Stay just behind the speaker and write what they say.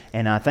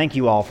And thank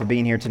you all for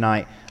being here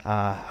tonight.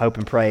 Hope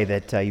and pray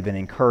that you've been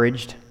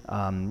encouraged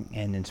and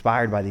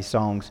inspired by these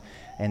songs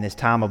and this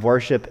time of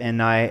worship.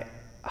 And I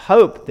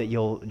hope that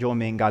you'll join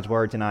me in God's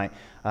Word tonight.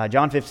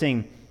 John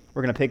 15,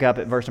 we're going to pick up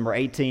at verse number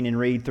 18 and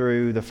read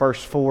through the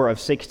first 4 of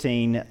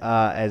 16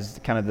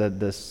 as kind of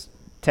this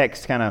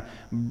text kind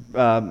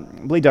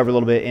of bleeds over a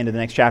little bit into the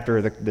next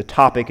chapter, the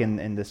topic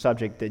and the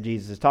subject that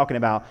Jesus is talking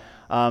about.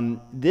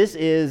 This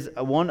is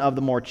one of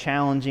the more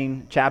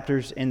challenging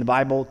chapters in the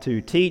Bible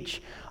to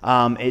teach.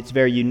 It's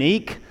very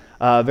unique,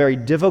 very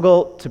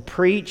difficult to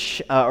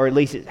preach, or at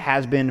least it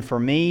has been for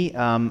me.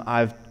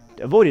 I've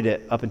avoided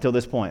it up until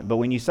this point. But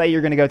when you say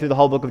you're going to go through the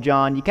whole book of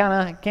John, you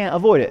kind of can't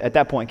avoid it at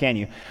that point, can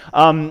you?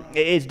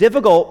 Its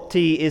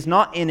difficulty is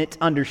not in its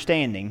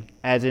understanding,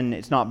 as in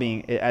it not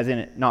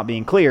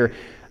being clear.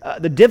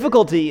 The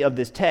difficulty of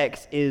this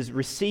text is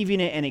receiving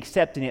it and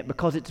accepting it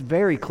because it's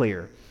very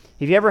clear.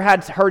 Have you ever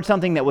heard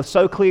something that was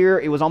so clear,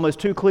 it was almost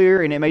too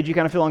clear, and it made you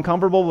kind of feel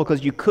uncomfortable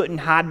because you couldn't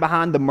hide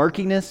behind the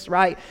murkiness,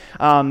 right?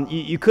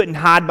 You couldn't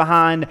hide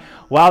behind,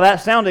 wow,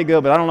 that sounded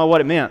good, but I don't know what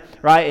it meant,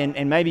 right?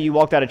 And maybe you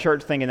walked out of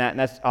church thinking that,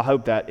 and I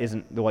hope that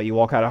isn't the way you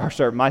walk out of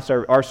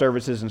our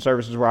services and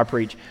services where I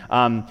preach,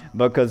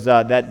 because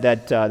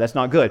that's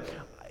not good.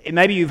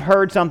 Maybe you've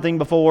heard something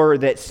before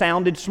that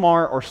sounded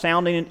smart or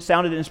sounded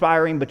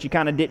inspiring, but you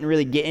kind of didn't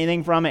really get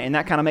anything from it, and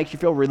that kind of makes you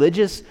feel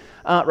religious,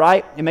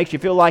 right? It makes you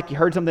feel like you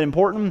heard something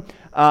important,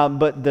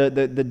 but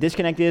the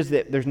disconnect is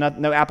that there's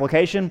no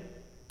application.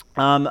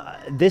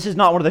 This is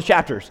not one of those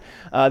chapters.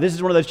 This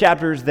is one of those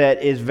chapters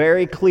that is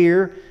very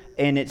clear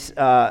in its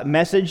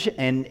message,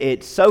 and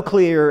it's so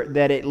clear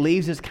that it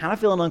leaves us kind of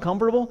feeling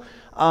uncomfortable.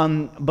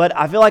 But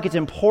I feel like it's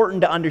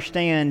important to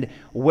understand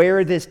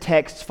where this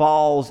text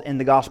falls in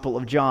the Gospel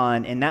of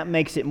John, and that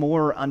makes it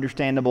more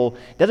understandable.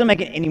 It doesn't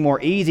make it any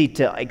more easy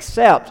to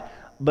accept,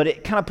 but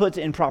it kind of puts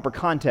it in proper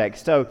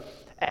context. So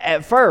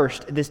at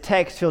first, this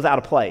text feels out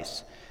of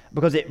place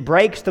because it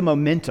breaks the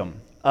momentum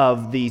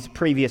of these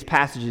previous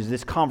passages,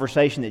 this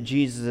conversation that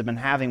Jesus has been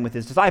having with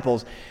his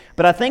disciples.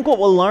 But I think what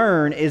we'll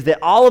learn is that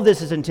all of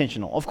this is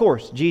intentional. Of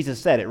course, Jesus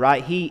said it,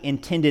 right? He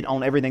intended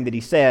on everything that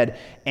he said,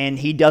 and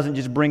he doesn't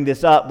just bring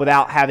this up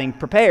without having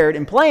prepared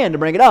and planned to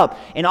bring it up.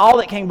 And all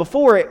that came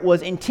before it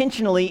was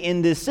intentionally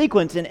in this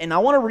sequence. And I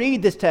want to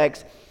read this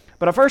text,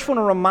 but I first want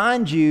to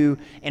remind you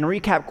and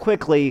recap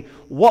quickly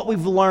what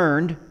we've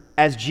learned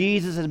as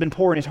Jesus has been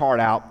pouring his heart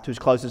out to his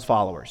closest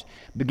followers.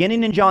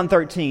 Beginning in John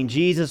 13,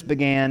 Jesus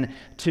began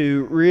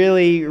to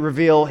really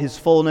reveal his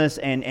fullness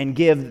and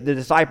give the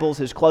disciples,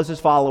 his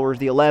closest followers,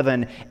 the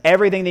 11,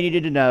 everything they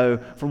needed to know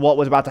for what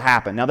was about to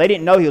happen. Now, they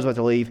didn't know he was about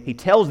to leave. He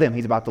tells them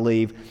he's about to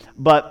leave.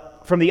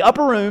 But from the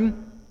upper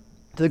room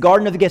to the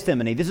Garden of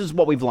Gethsemane, this is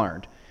what we've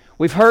learned.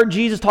 We've heard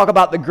Jesus talk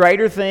about the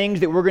greater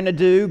things that we're going to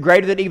do,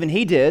 greater than even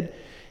he did.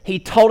 He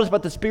told us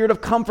about the spirit of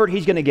comfort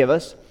he's going to give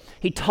us.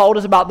 He told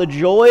us about the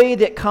joy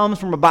that comes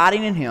from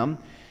abiding in him.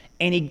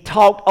 And he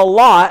talked a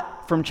lot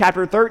from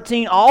chapter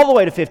 13 all the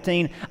way to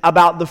 15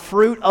 about the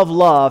fruit of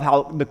love,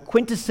 how the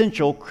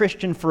quintessential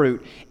Christian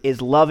fruit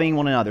is loving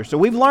one another. So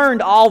we've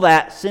learned all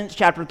that since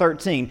chapter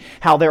 13,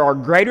 how there are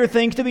greater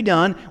things to be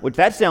done, which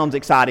that sounds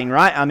exciting,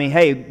 right? I mean,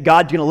 hey,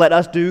 God's going to let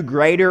us do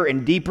greater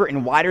and deeper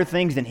and wider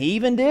things than he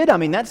even did. I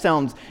mean, that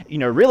sounds,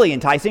 really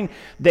enticing.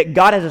 That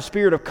God has a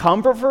spirit of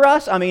comfort for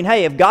us. I mean,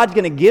 hey, if God's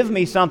going to give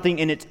me something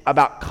and it's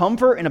about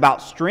comfort and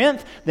about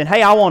strength, then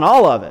hey, I want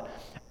all of it.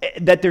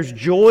 That there's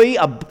joy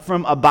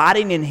from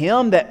abiding in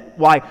him, that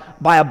by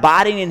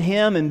abiding in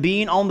him and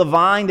being on the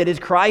vine that is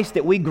Christ,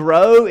 that we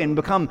grow and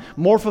become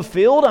more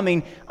fulfilled. I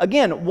mean,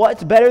 again,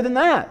 what's better than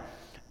that?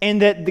 And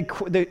that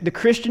the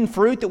Christian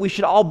fruit that we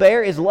should all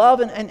bear is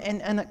love.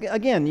 And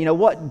again,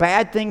 what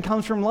bad thing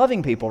comes from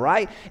loving people,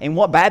 right? And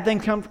what bad thing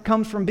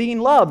comes from being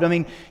loved? I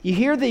mean, you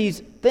hear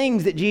these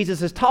things that Jesus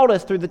has taught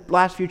us through the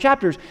last few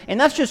chapters,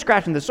 and that's just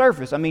scratching the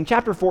surface. I mean,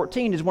 chapter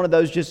 14 is one of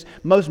those just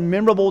most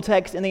memorable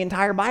texts in the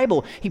entire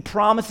Bible. He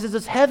promises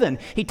us heaven.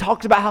 He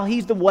talks about how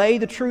he's the way,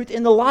 the truth,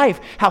 and the life,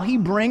 how he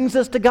brings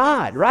us to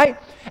God, right?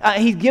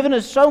 He's given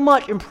us so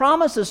much and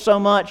promises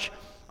so much.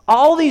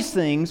 All these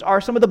things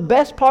are some of the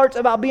best parts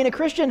about being a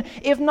Christian,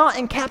 if not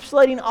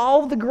encapsulating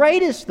all of the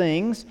greatest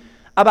things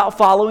about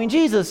following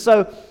Jesus.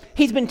 So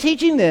he's been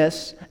teaching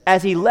this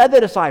as he led the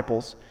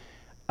disciples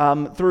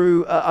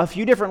through a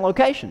few different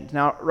locations.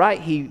 Now, right,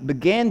 he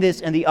began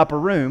this in the upper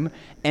room,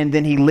 and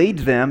then he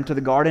leads them to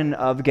the Garden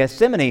of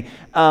Gethsemane.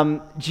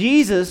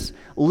 Jesus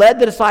led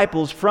the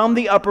disciples from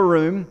the upper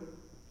room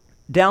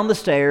down the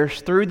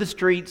stairs, through the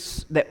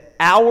streets, that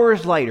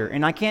hours later,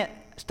 and I can't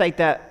state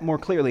that more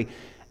clearly,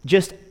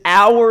 just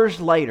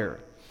hours later,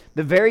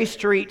 the very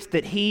streets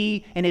that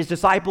he and his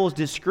disciples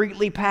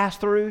discreetly passed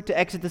through to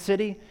exit the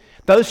city,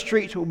 those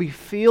streets will be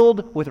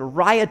filled with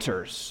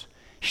rioters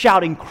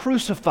shouting,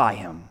 "Crucify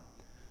him!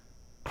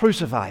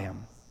 Crucify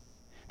him!"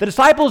 The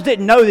disciples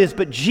didn't know this,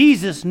 but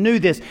Jesus knew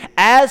this.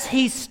 As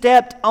he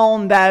stepped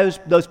on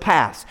those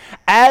paths,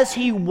 as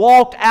he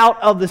walked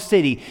out of the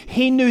city,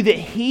 he knew that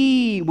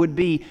he would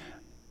be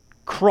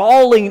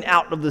crawling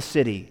out of the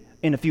city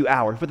in a few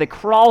hours with a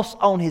cross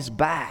on his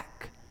back.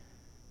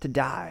 to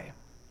die.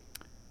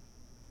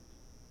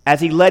 As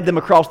he led them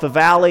across the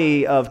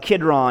valley of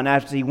Kidron,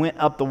 as he went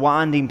up the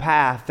winding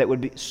path that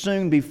would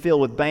soon be filled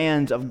with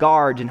bands of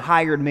guards and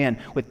hired men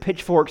with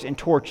pitchforks and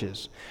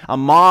torches, a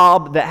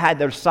mob that had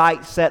their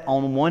sights set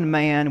on one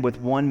man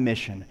with one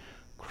mission: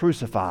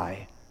 crucify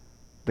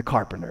the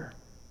carpenter.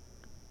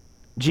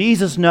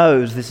 Jesus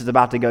knows this is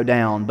about to go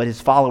down, but his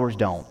followers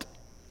don't.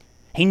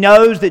 He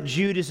knows that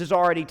Judas is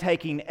already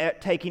taking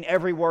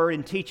every word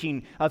and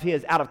teaching of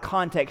his out of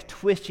context,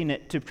 twisting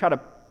it to try to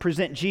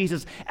present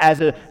Jesus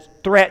as a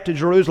threat to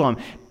Jerusalem,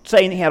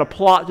 saying he had a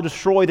plot to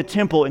destroy the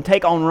temple and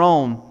take on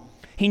Rome.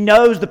 He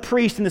knows the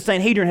priests in the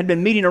Sanhedrin had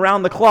been meeting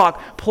around the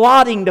clock,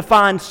 plotting to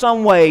find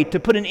some way to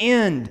put an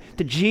end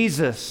to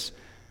Jesus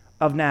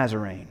of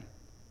Nazarene.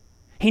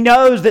 He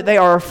knows that they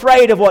are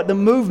afraid of what the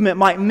movement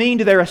might mean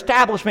to their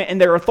establishment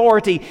and their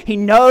authority. He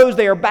knows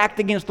they are backed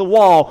against the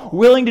wall,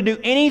 willing to do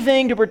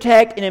anything to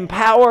protect and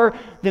empower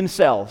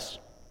themselves.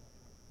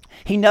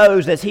 He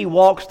knows as he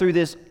walks through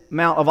this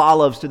Mount of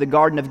Olives to the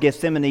Garden of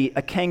Gethsemane,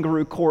 a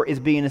kangaroo court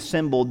is being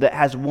assembled that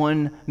has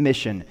one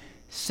mission: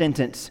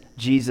 sentence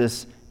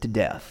Jesus to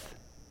death.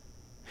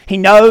 He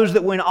knows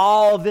that when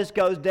all of this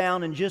goes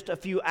down in just a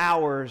few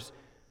hours,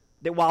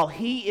 that while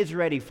he is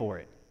ready for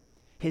it,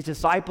 his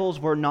disciples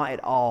were not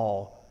at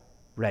all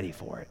ready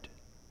for it.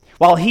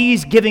 While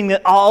he's giving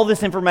all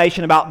this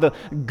information about the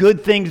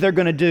good things they're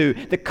going to do,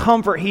 the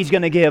comfort he's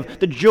going to give,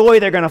 the joy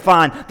they're going to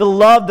find, the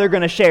love they're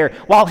going to share,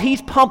 while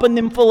he's pumping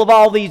them full of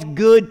all these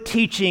good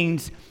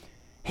teachings,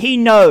 he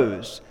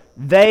knows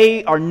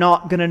they are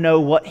not going to know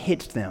what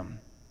hits them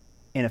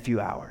in a few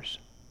hours.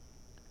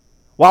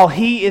 While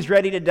he is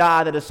ready to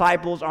die, the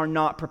disciples are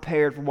not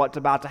prepared for what's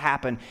about to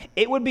happen.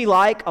 It would be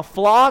like a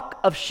flock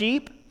of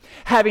sheep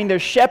having their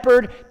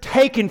shepherd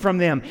taken from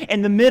them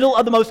in the middle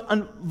of the most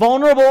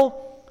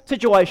vulnerable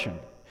situation.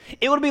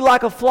 It would be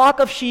like a flock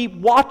of sheep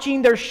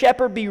watching their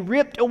shepherd be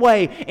ripped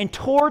away and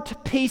torn to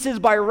pieces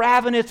by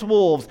ravenous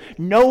wolves,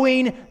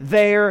 knowing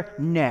they're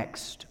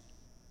next.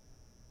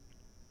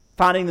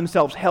 Finding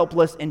themselves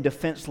helpless and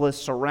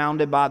defenseless,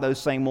 surrounded by those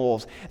same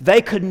wolves.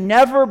 They could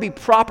never be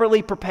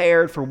properly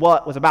prepared for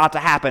what was about to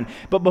happen.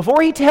 But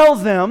before he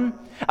tells them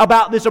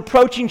about this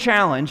approaching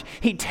challenge,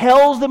 he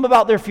tells them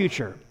about their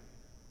future.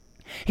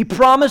 He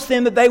promised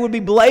them that they would be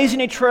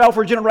blazing a trail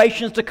for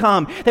generations to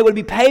come. They would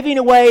be paving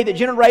a way that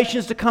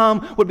generations to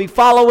come would be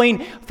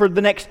following for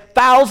the next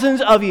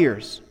thousands of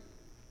years.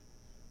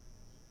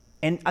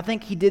 And I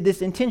think he did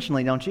this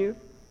intentionally, don't you?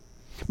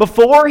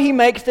 Before he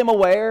makes them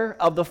aware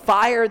of the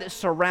fire that's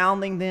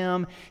surrounding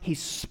them, he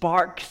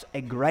sparks a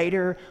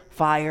greater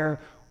fire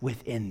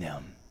within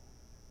them.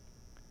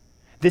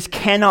 This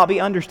cannot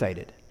be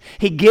understated.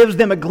 He gives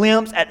them a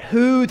glimpse at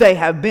who they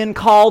have been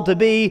called to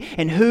be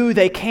and who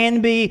they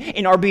can be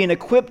and are being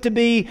equipped to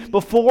be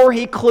before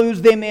he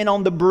clues them in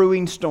on the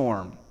brewing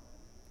storm.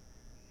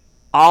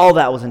 All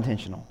that was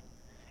intentional.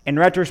 In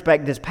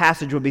retrospect, this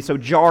passage would be so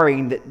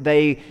jarring that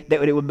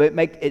it would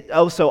make it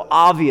oh so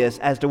obvious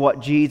as to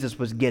what Jesus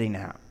was getting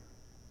at.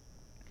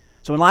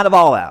 So in light of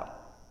all that,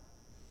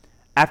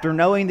 after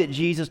knowing that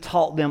Jesus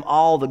taught them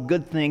all the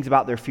good things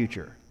about their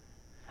future,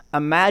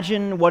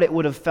 imagine what it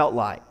would have felt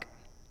like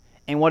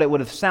and what it would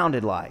have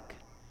sounded like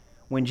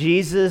when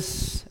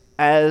Jesus,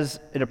 as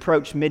it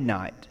approached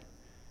midnight,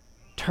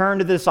 turned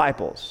to the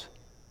disciples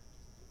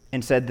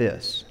and said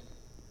this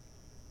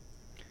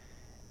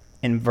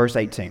in verse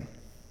 18.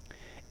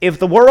 If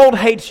the world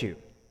hates you,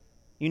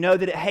 you know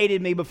that it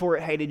hated me before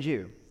it hated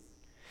you.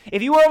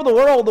 If you were of the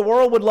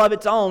world would love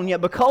its own.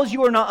 Yet because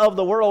you are not of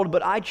the world,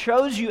 but I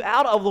chose you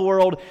out of the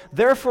world,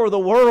 therefore the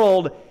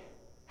world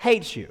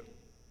hates you.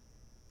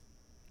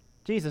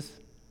 Jesus,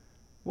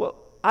 well,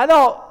 I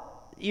thought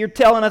you're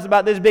telling us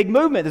about this big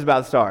movement that's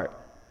about to start.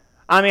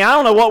 I mean, I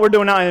don't know what we're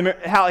doing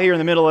out here in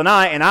the middle of the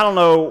night, and I don't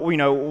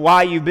know,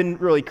 why you've been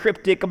really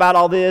cryptic about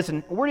all this,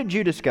 and where did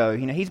Judas go?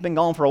 He's been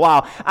gone for a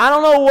while. I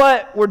don't know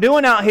what we're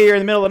doing out here in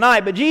the middle of the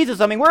night, but Jesus,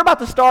 we're about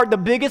to start the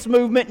biggest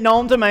movement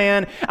known to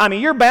man.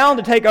 You're bound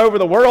to take over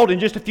the world in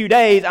just a few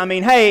days.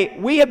 Hey,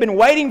 we have been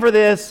waiting for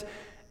this,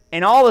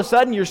 and all of a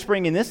sudden you're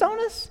springing this on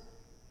us?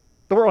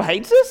 The world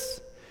hates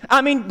us?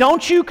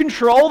 Don't you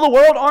control the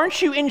world?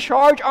 Aren't you in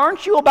charge?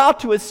 Aren't you about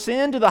to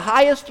ascend to the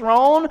highest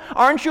throne?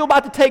 Aren't you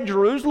about to take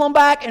Jerusalem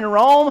back and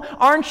Rome?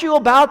 Aren't you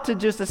about to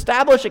just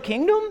establish a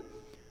kingdom?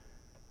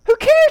 Who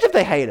cares if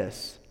they hate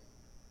us?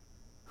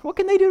 What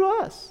can they do to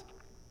us?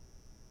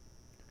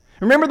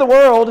 Remember the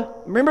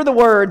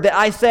word that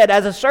I said,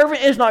 as a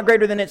servant is not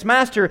greater than its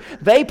master.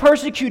 They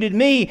persecuted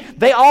me.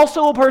 They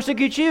also will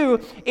persecute you.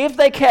 If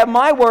they kept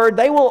my word,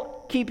 they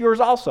will keep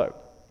yours also.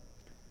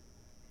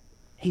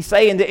 He's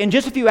saying that in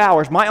just a few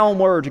hours, my own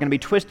words are going to be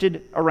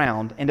twisted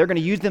around, and they're going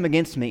to use them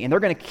against me, and they're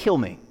going to kill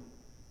me.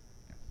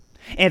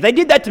 And if they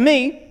did that to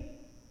me,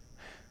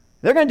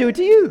 they're going to do it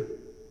to you.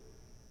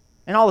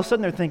 And all of a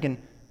sudden they're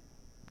thinking,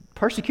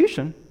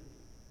 persecution?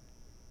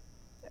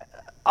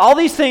 All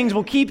these things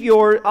will keep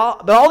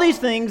all these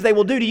things they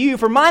will do to you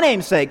for my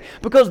name's sake,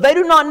 because they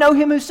do not know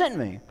him who sent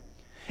me.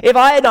 If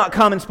I had not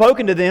come and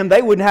spoken to them,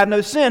 they wouldn't have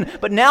no sin,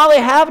 but now they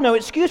have no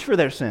excuse for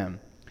their sin.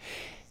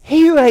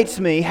 He who hates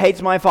me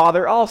hates my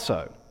Father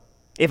also.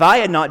 If I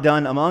had not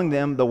done among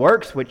them the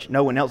works which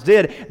no one else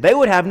did, they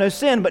would have no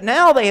sin. But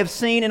now they have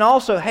seen and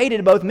also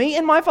hated both me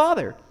and my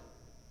Father.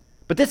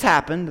 But this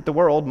happened that the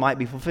word might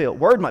be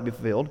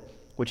fulfilled,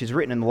 which is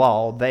written in the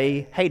law,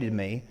 they hated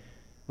me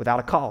without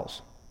a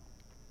cause.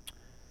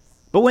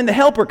 But when the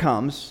Helper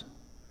comes,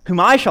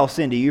 whom I shall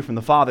send to you from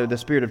the Father, the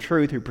Spirit of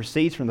truth who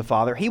proceeds from the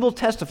Father, he will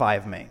testify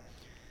of me.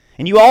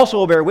 And you also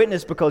will bear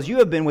witness because you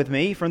have been with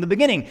me from the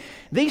beginning.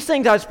 These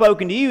things I have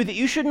spoken to you, that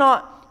you should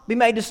not be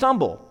made to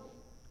stumble.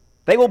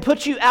 They will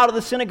put you out of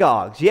the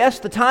synagogues. Yes,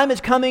 the time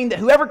is coming that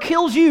whoever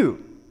kills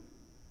you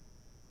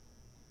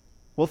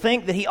will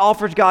think that he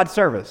offers God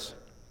service.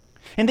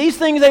 And these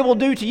things they will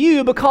do to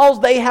you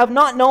because they have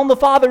not known the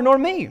Father nor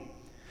me.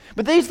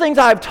 But these things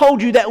I have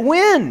told you that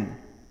when...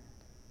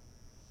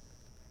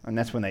 And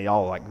that's when they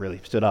all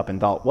really stood up and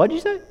thought, what'd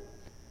you say?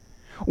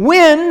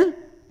 When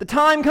the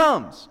time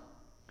comes,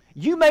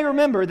 you may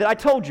remember that I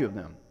told you of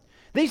them.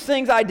 These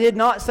things I did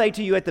not say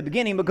to you at the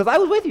beginning because I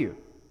was with you.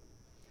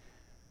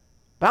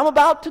 But I'm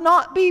about to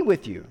not be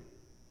with you.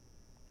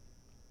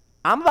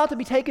 I'm about to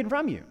be taken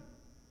from you.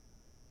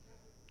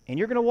 And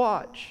you're going to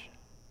watch.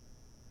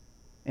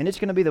 And it's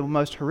going to be the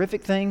most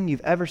horrific thing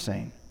you've ever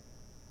seen.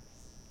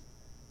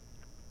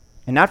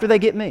 And after they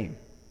get me,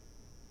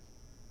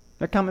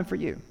 they're coming for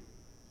you.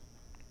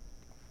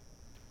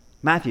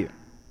 Matthew,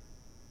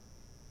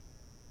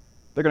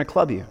 they're going to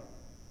club you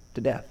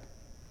to death.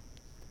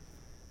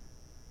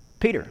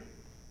 Peter,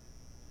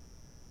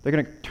 they're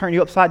going to turn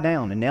you upside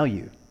down and nail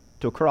you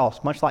to a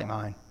cross, much like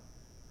mine.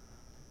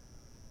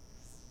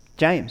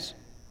 James,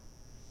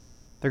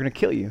 they're going to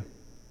kill you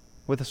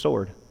with a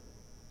sword.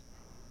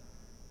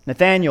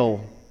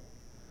 Nathaniel,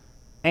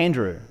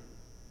 Andrew,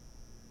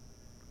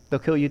 they'll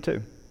kill you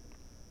too.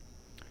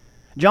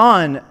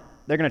 John,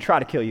 they're going to try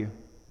to kill you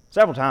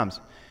several times.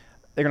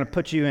 They're going to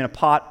put you in a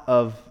pot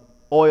of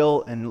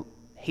oil and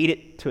heat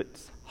it to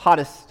its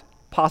hottest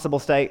possible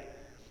state.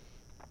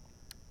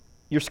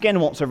 Your skin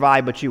won't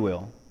survive, but you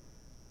will.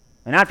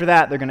 And after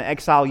that, they're going to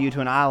exile you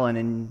to an island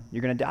and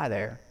you're going to die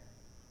there,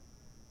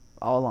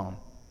 all alone.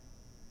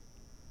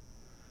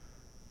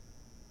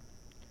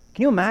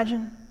 Can you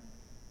imagine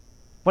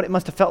what it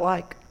must have felt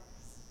like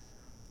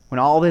when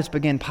all this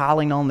began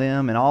piling on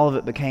them and all of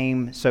it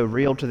became so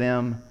real to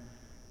them,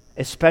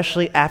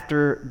 especially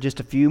after just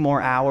a few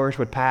more hours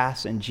would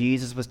pass and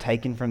Jesus was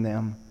taken from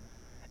them,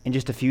 and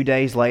just a few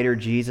days later,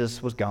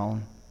 Jesus was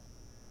gone.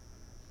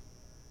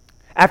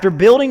 After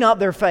building up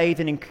their faith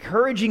and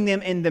encouraging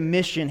them in the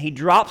mission, he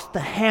drops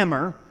the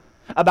hammer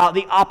about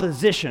the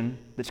opposition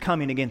that's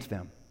coming against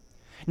them.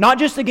 Not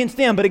just against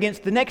them, but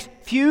against the next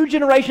few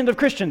generations of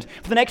Christians.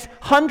 For the next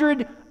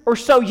 100 or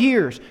so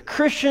years,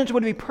 Christians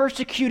would be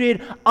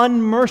persecuted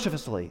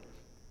unmercifully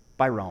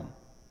by Rome.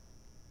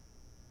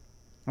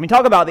 I mean,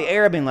 talk about the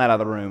air being let out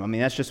of the room. I mean,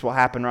 that's just what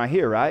happened right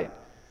here, right?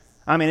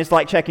 I mean, it's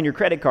like checking your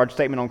credit card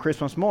statement on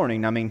Christmas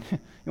morning. I mean, you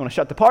want to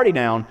shut the party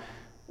down,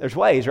 there's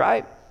ways,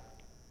 right?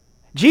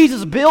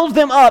 Jesus builds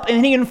them up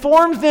and he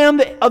informs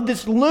them of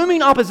this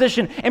looming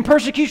opposition and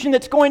persecution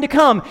that's going to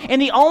come.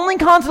 And the only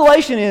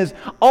consolation is,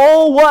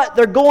 what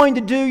they're going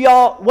to do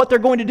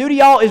to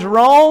y'all is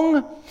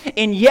wrong.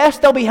 And yes,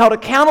 they'll be held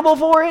accountable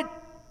for it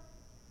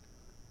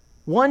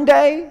one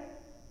day.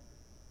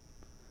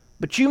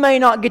 But you may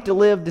not get to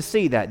live to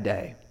see that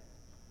day.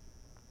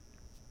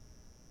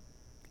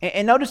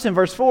 And notice in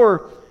verse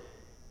 4,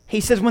 he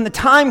says, when the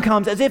time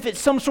comes, as if it's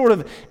some sort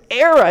of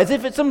era, as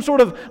if it's some sort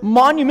of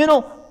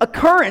monumental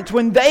occurrence,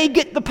 when they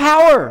get the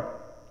power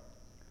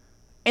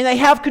and they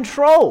have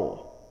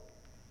control.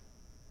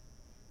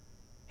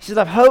 He says,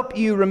 I hope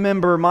you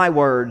remember my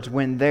words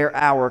when their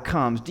hour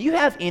comes. Do you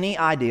have any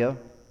idea?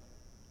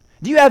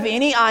 Do you have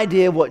any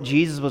idea what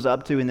Jesus was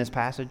up to in this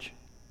passage?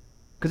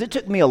 Because it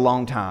took me a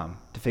long time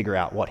to figure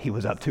out what he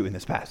was up to in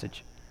this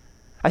passage.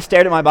 I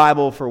stared at my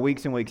Bible for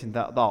weeks and weeks and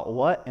thought,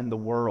 what in the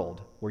world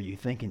were you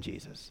thinking,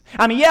 Jesus?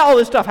 I mean, yeah, all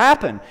this stuff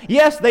happened.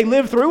 Yes, they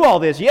lived through all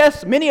this.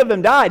 Yes, many of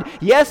them died.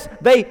 Yes,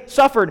 they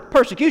suffered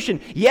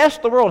persecution. Yes,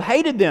 the world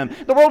hated them.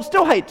 The world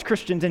still hates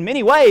Christians in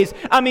many ways.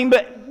 I mean,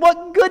 but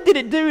what good did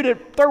it do to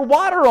throw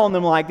water on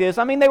them like this?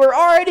 I mean, they were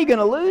already going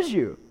to lose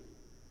you.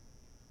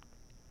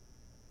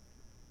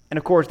 And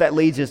of course, that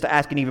leads us to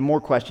asking even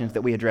more questions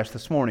that we addressed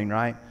this morning,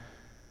 right?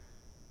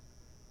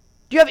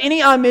 Do you have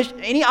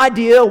any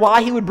idea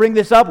why he would bring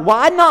this up?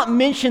 Why not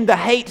mention the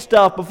hate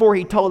stuff before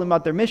he told them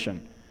about their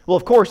mission? Well,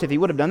 of course, if he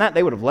would have done that,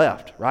 they would have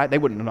left, right? They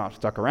wouldn't have not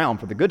stuck around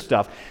for the good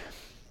stuff.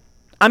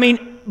 I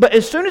mean, but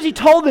as soon as he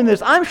told them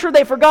this, I'm sure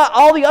they forgot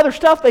all the other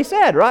stuff they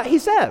said, right? He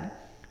said,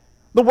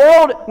 the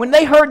world, when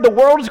they heard the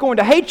world is going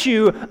to hate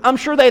you, I'm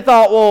sure they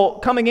thought, well,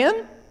 come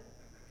again?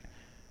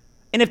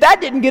 And if that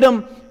didn't get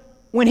them,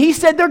 when he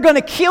said they're going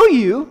to kill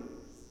you,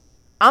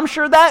 I'm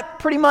sure that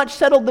pretty much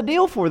settled the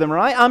deal for them,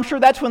 right? I'm sure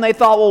that's when they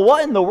thought, well,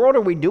 what in the world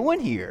are we doing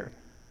here?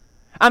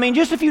 I mean,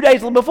 just a few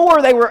days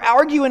before, they were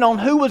arguing on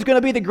who was going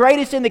to be the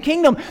greatest in the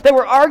kingdom. They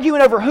were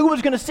arguing over who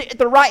was going to sit at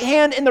the right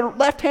hand and the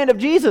left hand of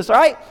Jesus,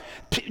 right?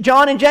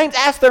 John and James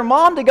asked their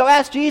mom to go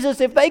ask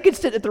Jesus if they could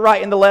sit at the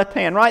right and the left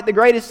hand, right? The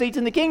greatest seats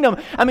in the kingdom.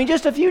 I mean,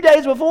 just a few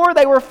days before,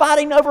 they were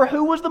fighting over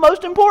who was the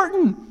most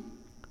important.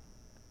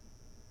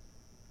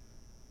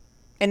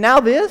 And now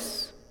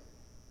this?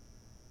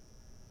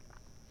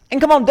 And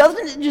come on,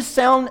 doesn't it just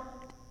sound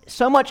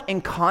so much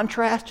in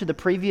contrast to the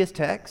previous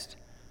text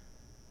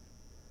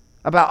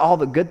about all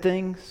the good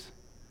things,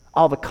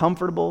 all the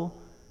comfortable,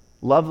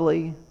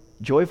 lovely,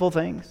 joyful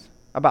things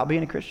about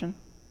being a Christian?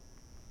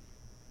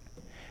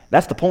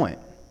 That's the point.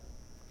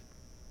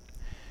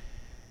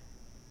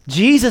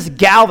 Jesus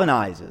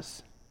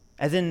galvanizes,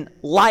 as in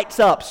lights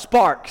up,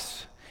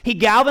 sparks. He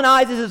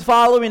galvanizes his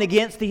following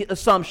against the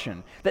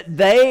assumption that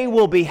they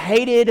will be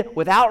hated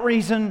without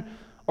reason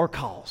or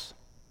cause.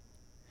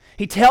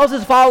 He tells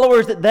his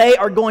followers that they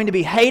are going to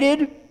be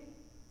hated,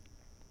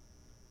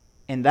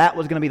 and that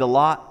was going to be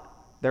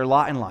their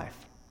lot in life.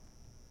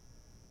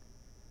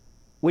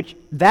 Which,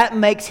 that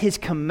makes his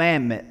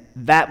commandment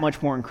that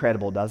much more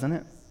incredible, doesn't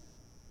it?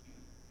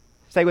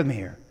 Stay with me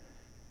here.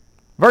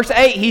 Verse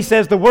 8, he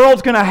says, the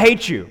world's going to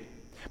hate you.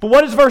 But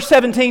what does verse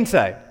 17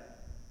 say?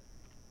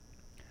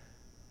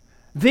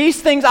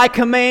 These things I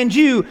command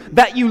you,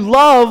 that you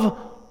love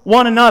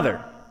one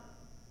another.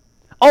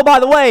 Oh, by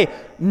the way,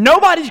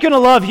 nobody's going to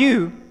love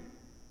you.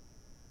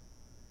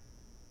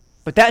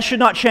 But that should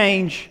not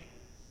change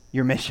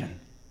your mission.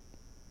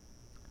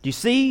 Do you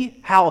see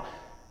how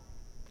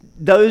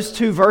those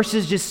two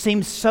verses just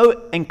seem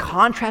so in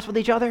contrast with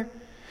each other?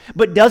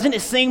 But doesn't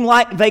it seem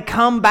like they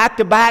come back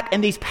to back,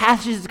 and these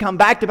passages come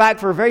back to back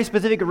for a very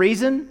specific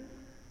reason?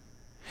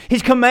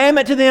 His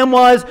commandment to them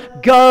was,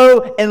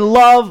 go and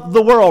love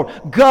the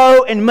world.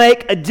 Go and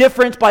make a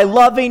difference by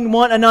loving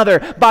one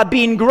another, by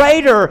being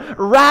greater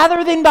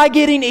rather than by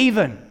getting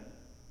even.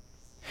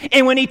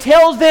 And when he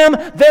tells them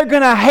they're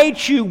going to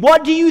hate you,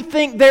 what do you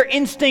think their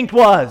instinct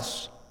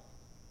was?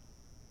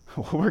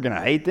 Well, we're going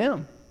to hate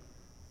them.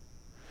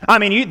 I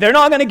mean, they're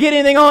not going to get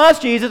anything on us,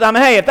 Jesus. I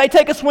mean, hey, if they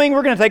take a swing,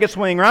 we're going to take a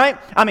swing, right?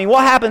 I mean,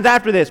 what happens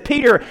after this?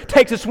 Peter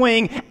takes a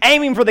swing,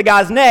 aiming for the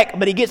guy's neck,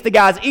 but he gets the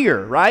guy's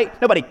ear,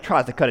 right? Nobody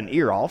tries to cut an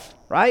ear off,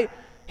 right?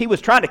 He was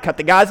trying to cut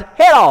the guy's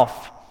head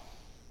off.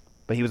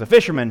 But he was a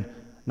fisherman,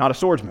 not a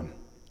swordsman.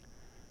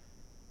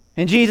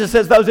 And Jesus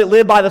says those that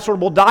live by the sword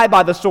will die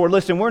by the sword.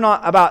 Listen, we're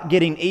not about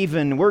getting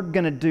even. We're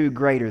going to do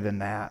greater than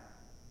that.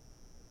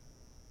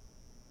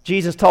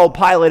 Jesus told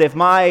Pilate, if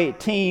my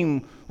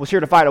team was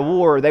here to fight a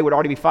war, they would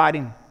already be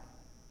fighting.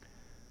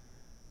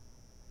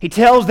 He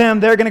tells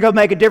them they're going to go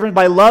make a difference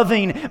by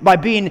loving, by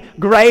being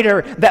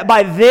greater, that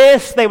by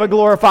this they would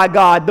glorify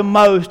God the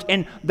most,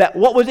 and that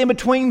what was in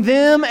between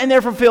them and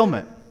their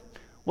fulfillment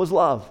was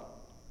love.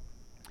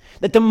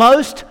 That the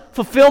most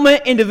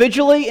fulfillment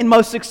individually and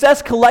most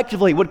success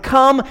collectively would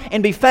come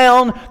and be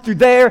found through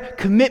their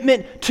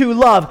commitment to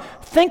love.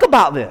 Think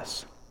about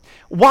this.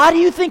 Why do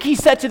you think he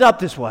sets it up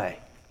this way?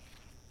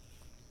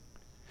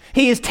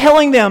 He is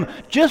telling them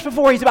just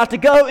before he's about to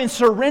go and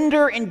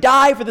surrender and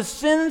die for the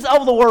sins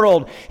of the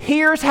world,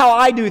 here's how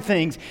I do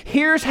things.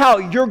 Here's how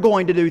you're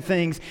going to do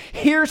things.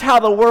 Here's how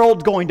the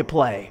world's going to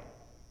play.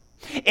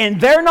 And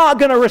they're not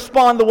going to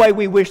respond the way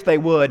we wish they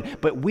would,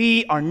 but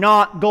we are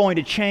not going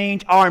to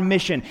change our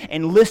mission.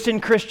 And listen,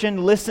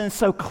 Christian, listen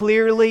so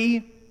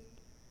clearly.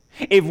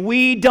 If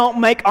we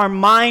don't make our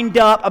mind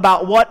up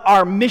about what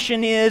our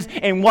mission is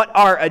and what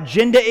our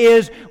agenda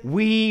is,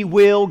 we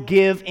will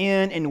give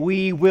in and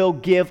we will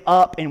give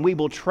up and we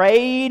will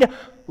trade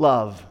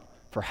love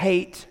for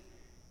hate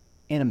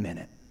in a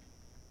minute.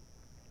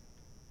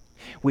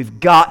 We've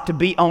got to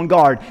be on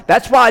guard.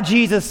 That's why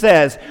Jesus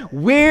says,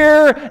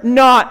 we're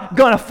not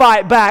going to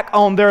fight back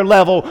on their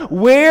level.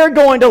 We're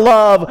going to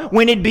love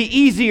when it'd be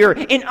easier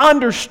and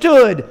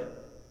understood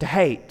to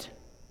hate.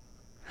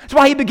 That's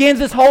why he begins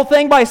this whole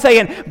thing by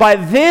saying, by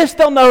this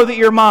they'll know that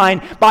you're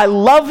mine, by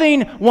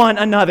loving one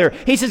another.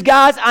 He says,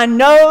 guys, I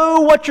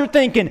know what you're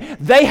thinking.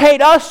 They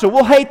hate us, so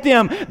we'll hate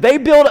them.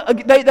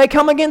 They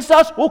come against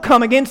us, we'll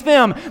come against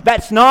them.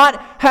 That's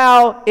not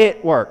how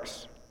it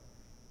works.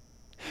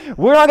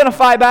 We're not going to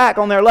fight back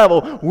on their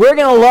level. We're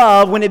going to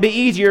love when it'd be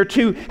easier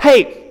to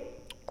hate.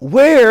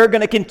 We're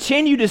going to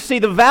continue to see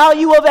the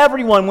value of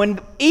everyone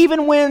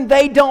even when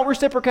they don't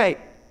reciprocate.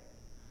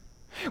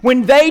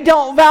 When they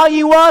don't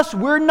value us,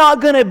 we're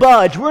not going to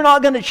budge. We're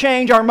not going to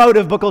change our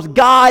motive because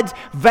God's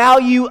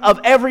value of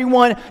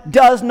everyone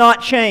does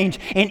not change.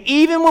 And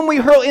even when we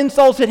hurl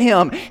insults at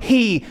Him,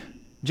 He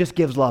just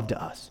gives love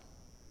to us.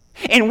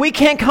 And we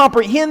can't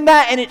comprehend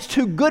that, and it's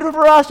too good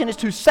for us, and it's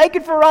too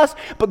sacred for us,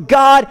 but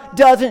God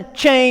doesn't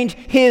change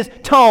His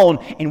tone,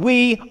 and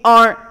we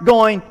aren't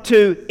going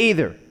to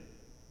either.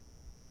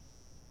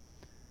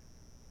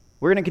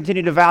 We're going to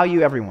continue to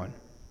value everyone,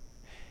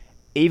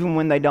 even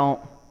when they don't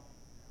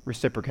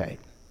reciprocate.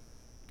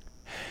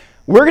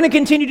 We're going to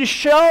continue to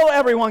show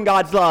everyone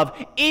God's love,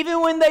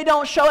 even when they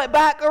don't show it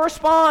back or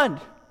respond.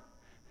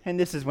 And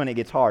this is when it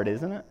gets hard,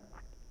 isn't it?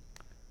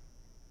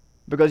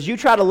 Because you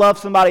try to love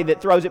somebody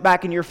that throws it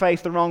back in your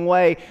face the wrong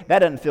way, that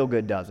doesn't feel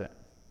good, does it?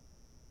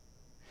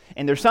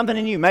 And there's something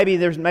in you, maybe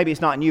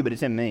it's not in you, but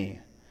it's in me,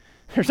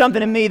 There's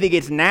something in me that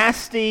gets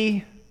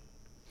nasty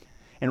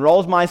and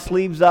rolls my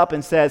sleeves up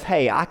and says,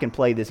 hey, I can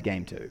play this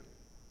game too.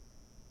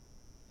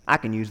 I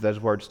can use those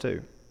words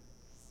too.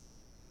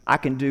 I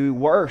can do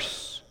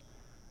worse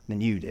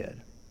than you did.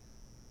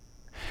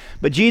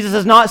 But Jesus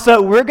is not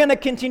so. We're going to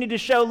continue to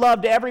show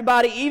love to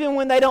everybody even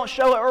when they don't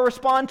show it or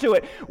respond to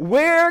it.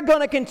 We're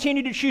going to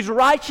continue to choose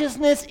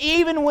righteousness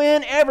even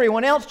when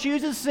everyone else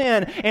chooses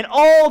sin. And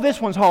this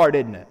one's hard,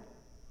 isn't it?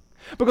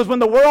 Because when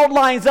the world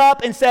lines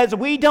up and says,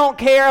 we don't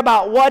care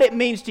about what it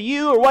means to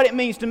you or what it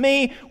means to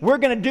me, we're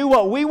going to do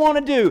what we want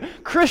to do.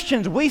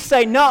 Christians, we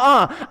say,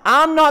 nuh-uh,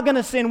 I'm not going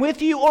to sin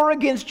with you or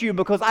against you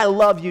because I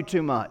love you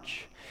too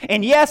much.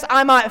 And yes,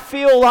 I might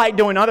feel like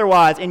doing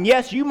otherwise. And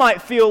yes, you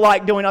might feel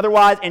like doing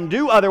otherwise and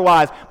do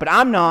otherwise, but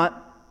I'm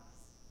not.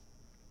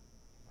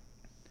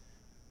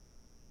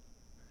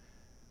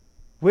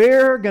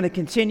 We're going to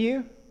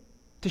continue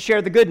to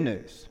share the good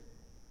news,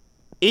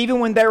 even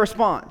when their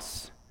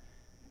response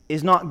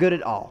is not good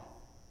at all.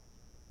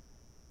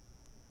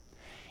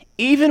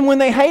 Even when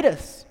they hate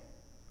us,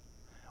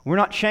 we're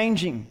not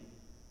changing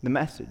the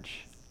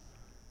message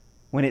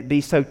when it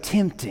be so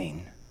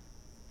tempting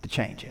to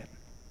change it.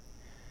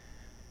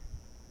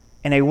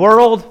 In a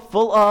world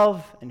full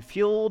of and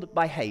fueled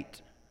by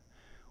hate,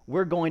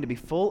 we're going to be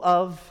full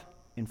of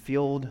and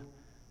fueled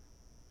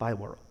by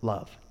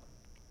love.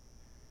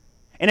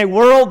 In a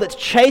world that's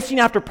chasing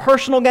after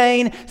personal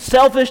gain,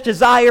 selfish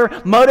desire,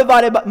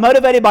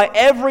 motivated by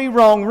every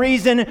wrong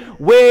reason,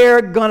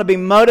 we're going to be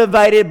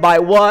motivated by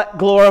what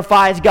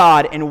glorifies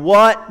God. And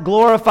what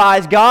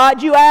glorifies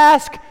God, you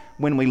ask?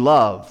 When we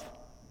love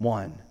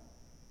one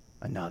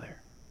another.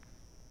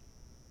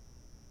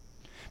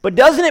 But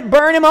doesn't it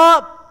burn Him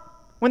up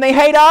when they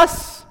hate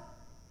us?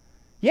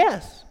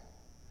 Yes.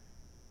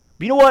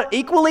 But you know what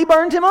equally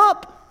burns Him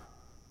up?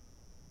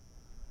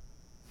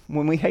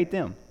 When we hate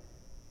them.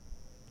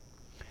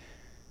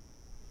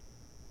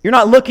 You're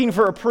not looking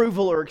for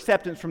approval or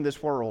acceptance from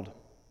this world.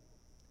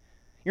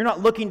 You're not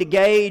looking to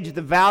gauge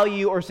the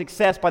value or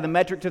success by the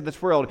metrics of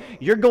this world.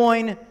 You're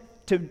going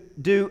to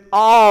do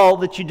all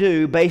that you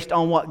do based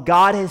on what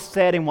God has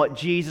said and what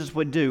Jesus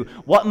would do.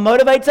 What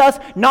motivates us?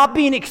 Not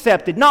being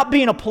accepted, not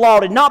being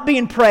applauded, not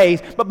being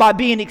praised, but by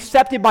being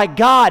accepted by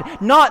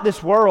God, not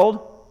this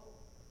world.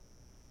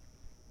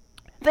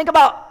 Think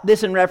about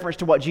this in reference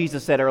to what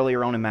Jesus said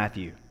earlier on in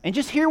Matthew. And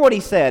just hear what He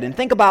said. And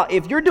think about,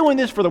 if you're doing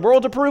this for the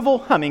world's approval,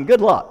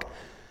 good luck.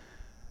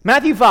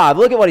 Matthew 5,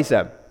 look at what He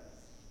said.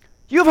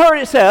 You've heard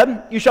it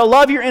said, you shall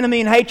love your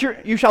enemy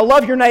and you shall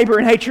love your neighbor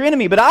and hate your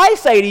enemy. But I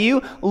say to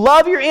you,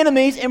 love your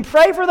enemies and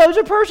pray for those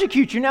who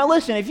persecute you. Now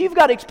listen, if you've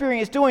got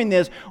experience doing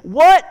this,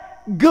 what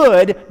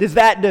good does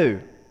that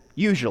do?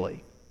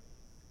 Usually.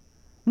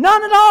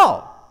 None at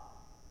all.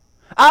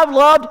 I've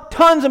loved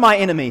tons of my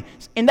enemies,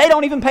 and they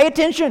don't even pay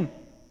attention.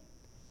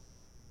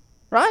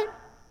 Right?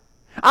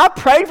 I've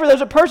prayed for those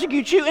that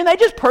persecute you, and they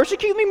just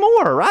persecute me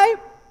more, right?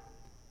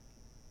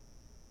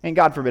 And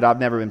God forbid, I've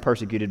never been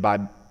persecuted by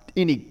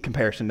any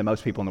comparison to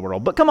most people in the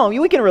world. But come on,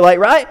 we can relate,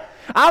 right?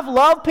 I've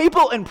loved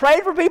people and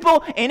prayed for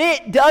people, and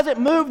it doesn't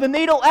move the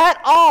needle at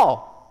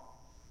all.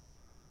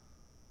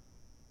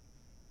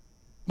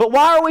 But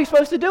why are we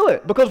supposed to do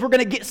it? Because we're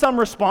going to get some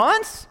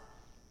response?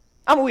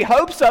 We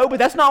hope so, but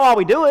that's not why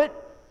we do it.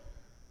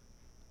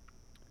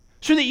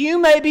 So that you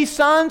may be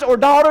sons or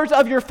daughters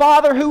of your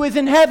Father who is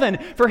in heaven.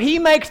 For He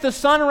makes the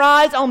sun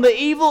rise on the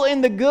evil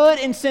and the good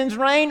and sends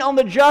rain on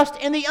the just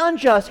and the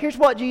unjust. Here's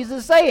what Jesus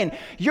is saying.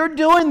 You're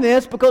doing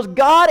this because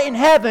God in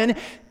heaven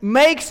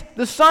makes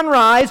the sun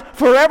rise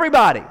for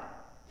everybody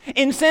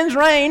and sends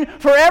rain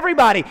for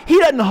everybody. He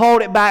doesn't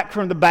hold it back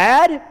from the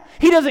bad.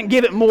 He doesn't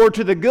give it more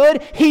to the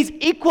good. He's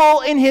equal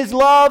in His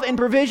love and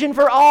provision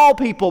for all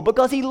people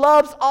because He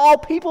loves all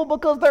people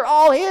because they're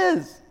all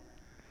His.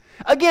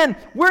 Again,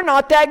 we're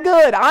not that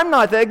good. I'm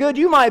not that good.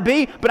 You might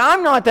be, but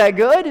I'm not that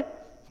good.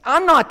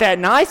 I'm not that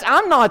nice.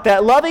 I'm not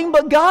that loving,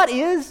 but God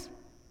is.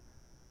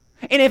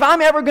 And if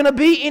I'm ever going to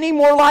be any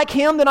more like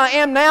Him than I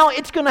am now,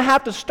 it's going to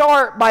have to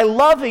start by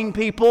loving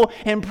people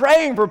and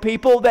praying for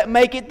people that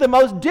make it the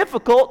most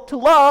difficult to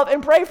love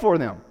and pray for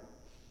them.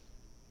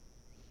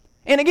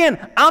 And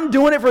again, I'm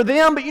doing it for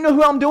them, but you know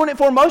who I'm doing it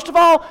for most of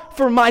all?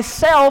 For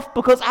myself,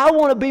 because I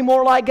want to be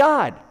more like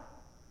God.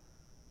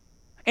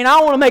 And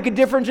I want to make a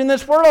difference in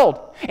this world.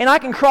 And I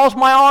can cross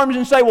my arms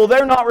and say, well,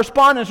 they're not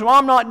responding, so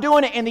I'm not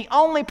doing it. And the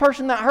only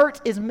person that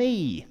hurts is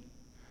me.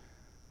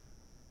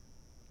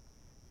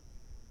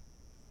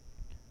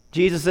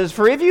 Jesus says,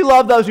 for if you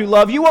love those who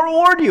love you, what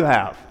reward do you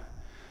have?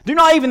 Do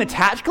not even the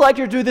tax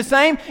collectors do the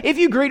same? If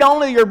you greet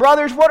only your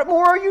brothers, what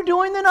more are you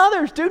doing than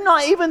others? Do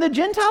not even the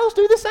Gentiles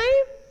do the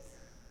same?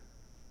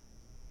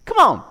 Come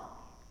on.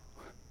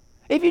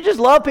 If you just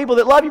love people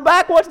that love you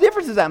back, what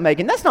difference is that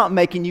making? That's not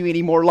making you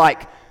any more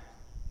like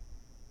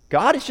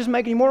God. It's just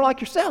making you more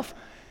like yourself.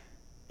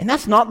 And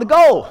that's not the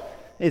goal,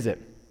 is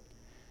it?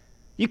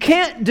 You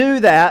can't do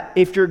that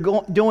if you're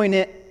doing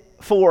it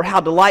for how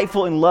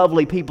delightful and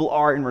lovely people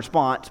are in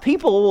response.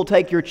 People will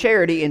take your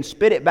charity and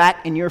spit it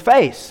back in your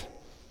face.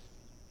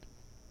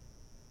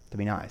 To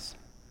be nice.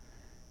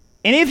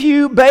 And if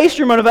you base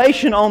your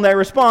motivation on their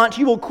response,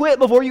 you will quit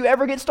before you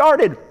ever get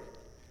started.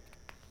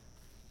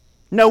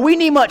 No, we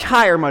need much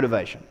higher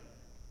motivation.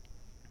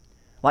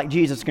 Like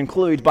Jesus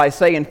concludes by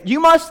saying,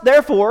 you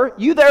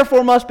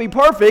therefore must be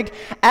perfect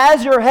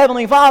as your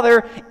heavenly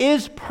Father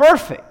is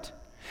perfect.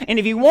 And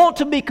if you want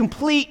to be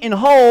complete and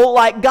whole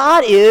like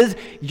God is,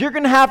 you're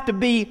going to have to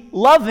be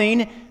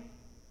loving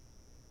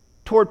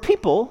toward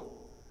people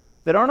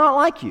that are not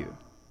like you.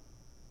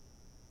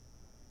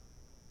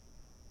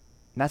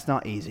 And that's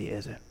not easy,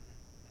 is it?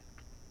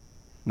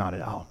 Not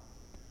at all.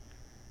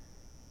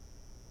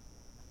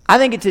 I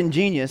think it's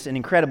ingenious and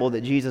incredible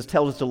that Jesus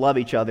tells us to love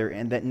each other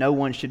and that no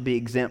one should be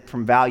exempt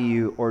from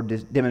value or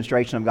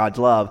demonstration of God's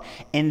love.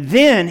 And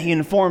then he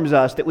informs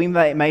us that we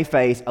may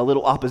face a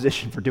little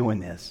opposition for doing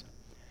this.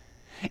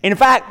 In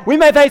fact, we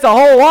may face a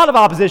whole lot of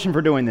opposition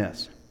for doing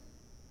this.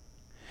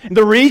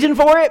 The reason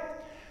for it?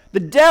 The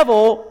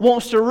devil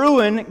wants to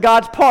ruin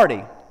God's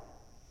party.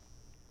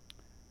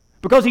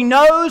 Because he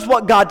knows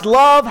what God's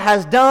love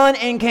has done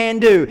and can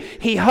do.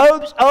 He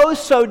hopes, oh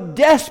so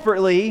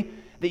desperately,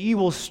 that you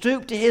will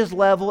stoop to his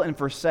level and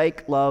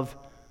forsake love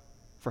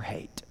for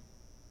hate.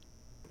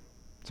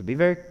 So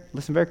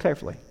listen very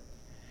carefully.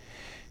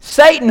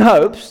 Satan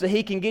hopes that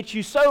he can get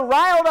you so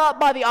riled up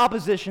by the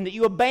opposition that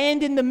you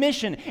abandon the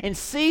mission and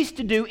cease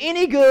to do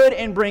any good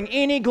and bring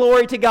any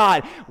glory to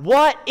God.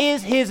 What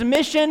is his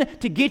mission?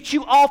 To get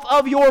you off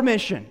of your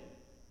mission.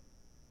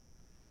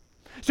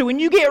 So when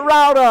you get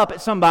riled up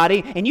at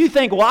somebody and you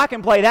think, well, I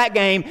can play that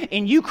game,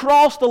 and you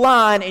cross the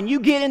line and you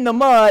get in the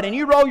mud and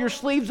you roll your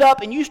sleeves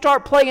up and you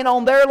start playing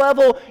on their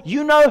level,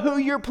 you know who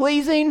you're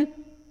pleasing?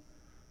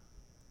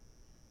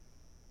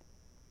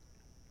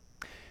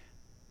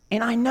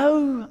 And I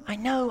know,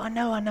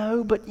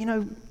 but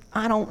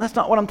that's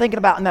not what I'm thinking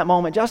about in that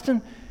moment,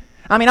 Justin.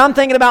 I'm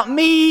thinking about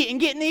me and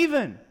getting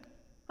even.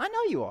 I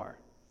know you are.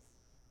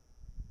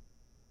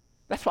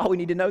 That's why we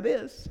need to know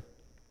this.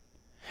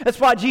 That's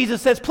why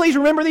Jesus says, please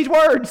remember these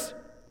words.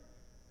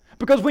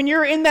 Because when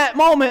you're in that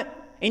moment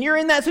and you're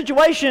in that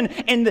situation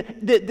and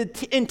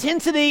the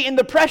intensity and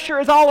the pressure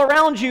is all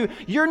around you,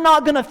 you're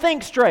not going to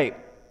think straight.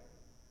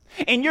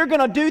 And you're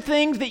going to do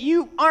things that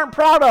you aren't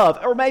proud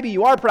of, or maybe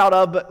you are proud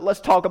of, but let's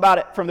talk about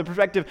it from the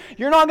perspective.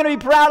 You're not going to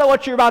be proud of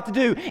what you're about to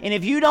do. And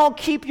if you don't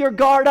keep your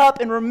guard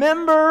up and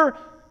remember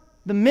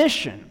the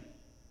mission,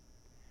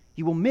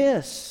 you will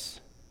miss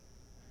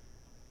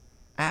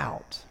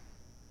out.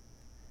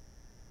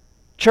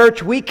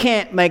 Church, we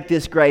can't make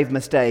this grave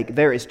mistake.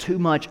 There is too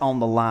much on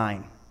the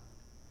line.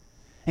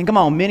 And come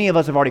on, many of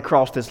us have already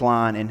crossed this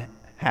line, and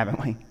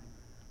haven't we?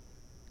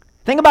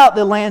 Think about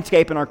the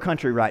landscape in our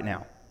country right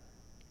now.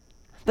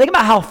 Think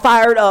about how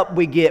fired up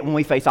we get when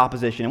we face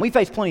opposition, and we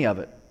face plenty of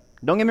it.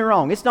 Don't get me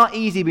wrong, it's not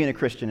easy being a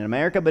Christian in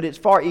America, but it's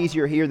far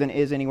easier here than it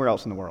is anywhere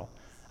else in the world.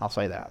 I'll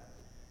say that.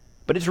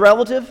 But it's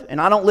relative, and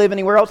I don't live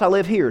anywhere else, I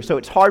live here, so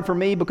it's hard for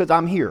me because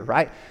I'm here,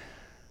 right?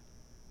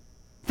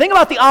 Think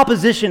about the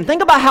opposition.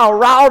 Think about how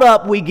riled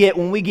up we get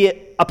when we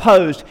get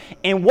opposed.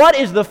 And what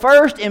is the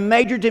first and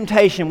major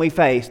temptation we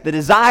face? The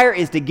desire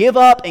is to give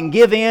up and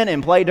give in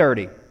and play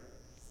dirty.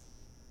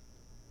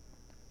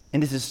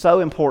 And this is so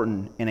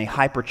important in a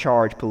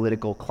hypercharged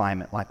political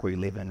climate like we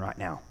live in right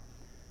now.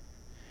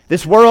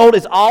 This world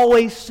is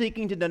always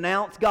seeking to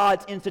denounce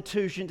God's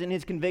institutions and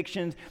his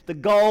convictions. The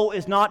goal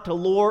is to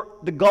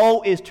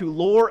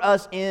lure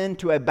us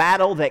into a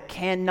battle that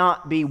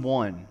cannot be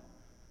won.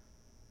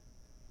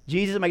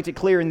 Jesus makes it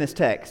clear in this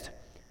text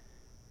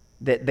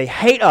that they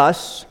hate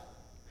us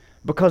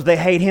because they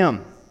hate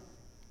him.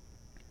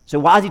 So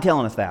why is he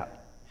telling us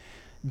that?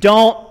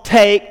 Don't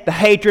take the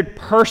hatred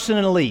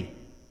personally.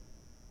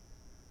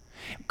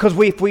 Because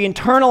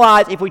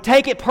if we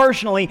take it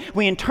personally,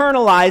 we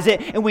internalize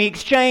it and we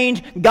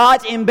exchange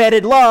God's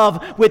embedded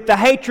love with the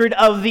hatred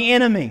of the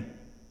enemy.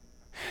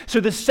 So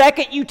the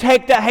second you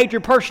take that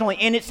hatred personally,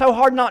 and it's so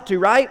hard not to,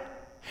 right?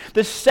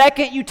 The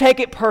second you take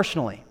it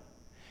personally,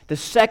 the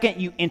second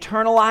you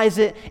internalize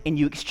it and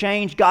you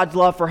exchange God's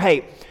love for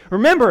hate.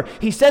 Remember,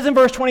 he says in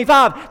verse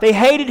 25, they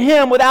hated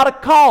him without a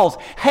cause.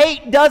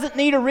 Hate doesn't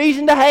need a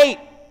reason to hate.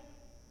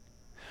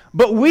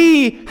 But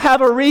we have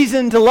a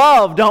reason to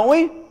love, don't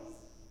we?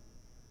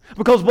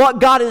 Because what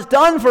God has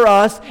done for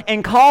us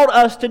and called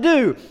us to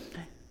do.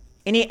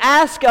 And he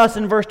asks us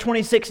in verse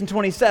 26 and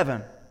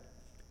 27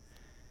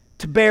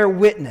 to bear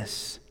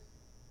witness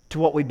to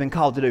what we've been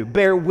called to do.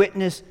 Bear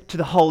witness to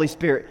the Holy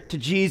Spirit, to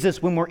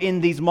Jesus when we're in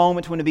these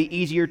moments when it'd be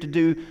easier to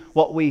do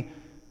what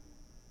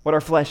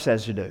our flesh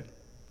says to do.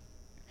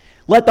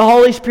 Let the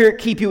Holy Spirit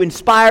keep you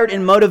inspired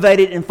and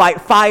motivated and fight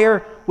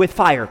fire with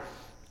fire.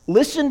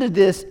 Listen to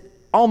this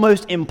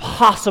almost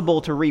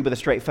impossible to read with a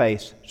straight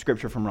face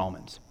scripture from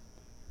Romans.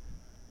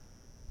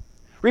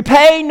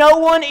 Repay no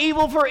one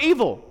evil for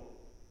evil.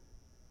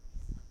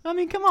 Come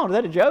on, is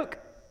that a joke?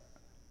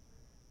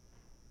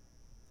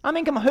 Come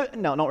on.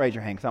 No, don't raise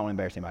your hand because I don't want to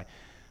embarrass anybody.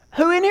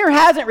 Who in here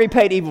hasn't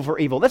repaid evil for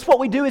evil? That's what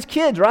we do as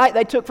kids, right?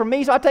 They took from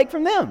me, so I take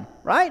from them,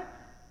 right?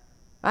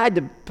 I had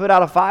to put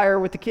out a fire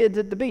with the kids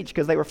at the beach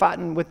because they were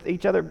fighting with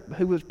each other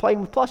who was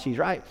playing with plushies,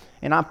 right?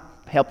 And I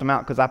helped them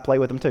out because I play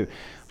with them too.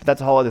 But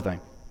that's a whole other thing.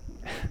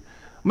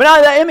 But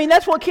I mean,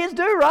 that's what kids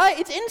do, right?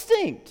 It's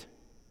instinct.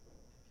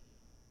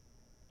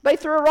 They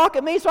threw a rock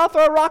at me, so I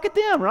throw a rock at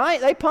them, right?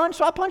 They punch,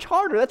 so I punch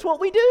harder. That's what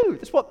we do.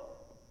 That's what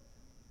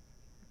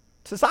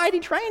society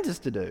trains us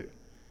to do.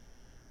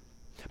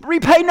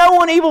 Repay no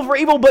one evil for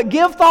evil, but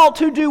give thought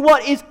to do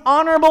what is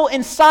honorable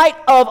in sight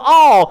of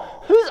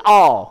all. Who's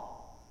all?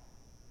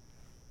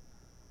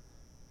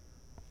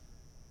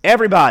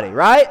 Everybody,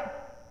 right?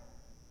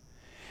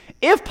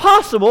 If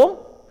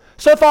possible,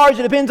 so far as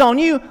it depends on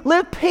you,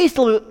 live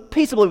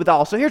peaceably with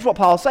all. So here's what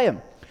Paul is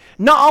saying.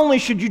 Not only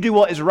should you do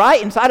what is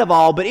right inside of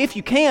all, but if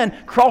you can,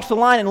 cross the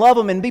line and love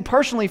them and be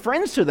personally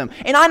friends to them.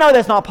 And I know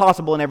that's not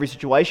possible in every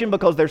situation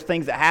because there's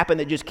things that happen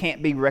that just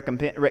can't be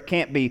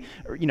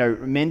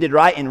mended,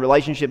 right, in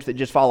relationships that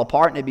just fall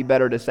apart, and it'd be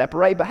better to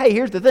separate. But hey,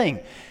 here's the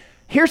thing.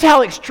 Here's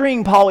how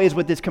extreme Paul is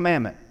with this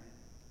commandment.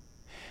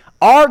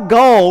 Our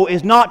goal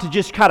is not to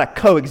just kind of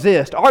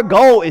coexist. Our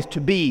goal is to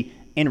be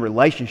in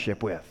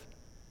relationship with.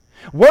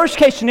 Worst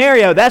case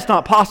scenario, that's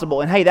not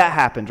possible. And hey, that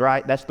happens,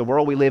 right? That's the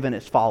world we live in.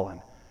 It's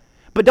fallen.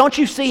 But don't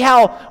you see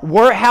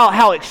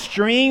how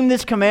extreme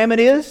this commandment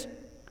is?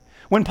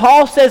 When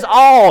Paul says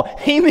all,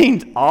 he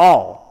means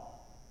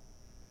all.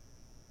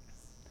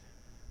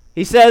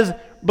 He says,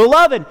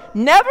 beloved,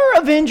 never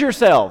avenge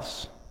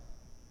yourselves.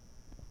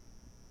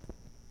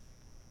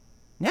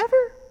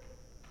 Never?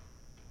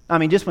 I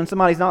mean, just when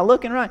somebody's not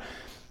looking, right?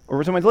 Or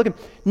when somebody's looking.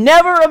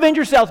 Never avenge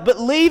yourselves,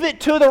 but leave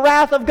it to the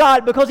wrath of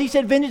God, because he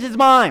said, vengeance is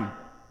mine.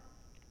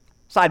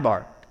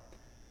 Sidebar.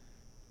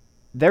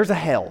 There's a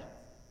hell.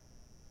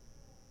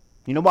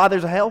 You know why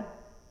there's a hell?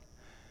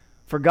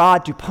 For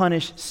God to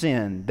punish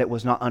sin that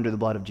was not under the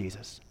blood of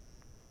Jesus.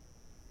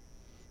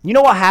 You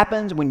know what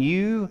happens when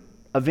you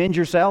avenge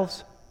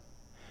yourselves?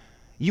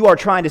 You are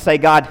trying to say,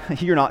 God,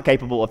 you're not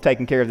capable of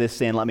taking care of this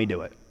sin, let me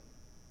do it.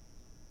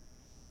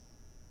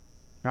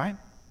 Right?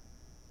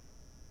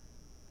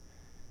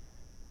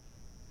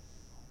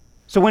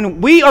 So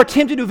when we are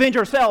tempted to avenge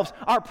ourselves,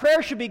 our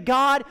prayer should be,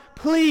 God,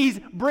 please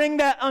bring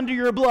that under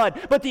your blood.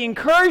 But the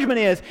encouragement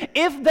is,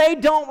 if they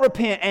don't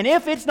repent and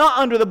if it's not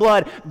under the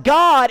blood,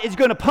 God is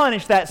going to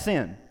punish that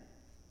sin.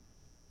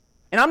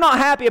 And I'm not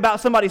happy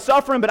about somebody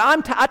suffering, but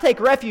I take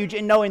refuge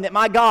in knowing that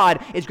my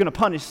God is going to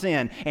punish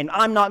sin, and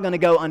I'm not going to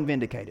go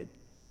unvindicated.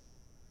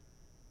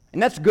 And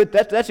that's good.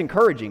 That's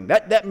encouraging.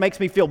 That makes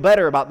me feel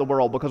better about the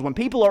world, because when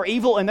people are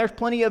evil, and there's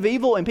plenty of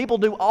evil, and people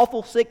do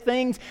awful, sick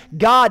things,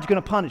 God's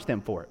going to punish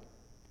them for it.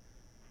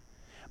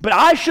 But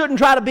I shouldn't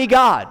try to be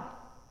God.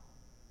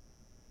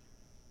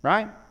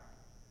 Right?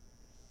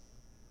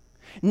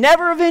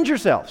 Never avenge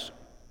yourselves.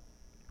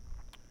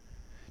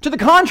 To the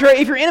contrary,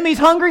 if your enemy's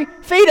hungry,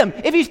 feed him.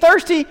 If he's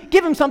thirsty,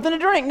 give him something to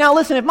drink. Now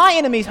listen, if my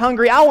enemy's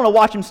hungry, I want to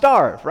watch him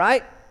starve,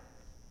 right?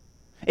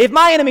 If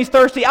my enemy's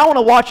thirsty, I want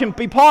to watch him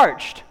be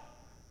parched.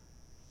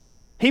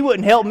 He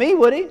wouldn't help me,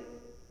 would he?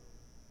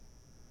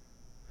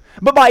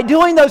 But by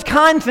doing those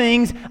kind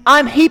things,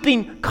 I'm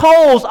heaping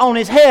coals on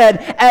his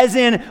head, as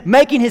in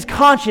making his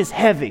conscience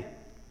heavy.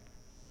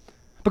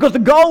 Because the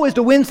goal is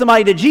to win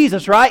somebody to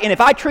Jesus, right? And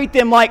if I treat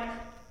them like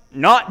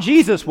not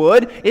Jesus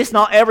would, it's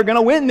not ever going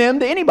to win them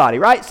to anybody,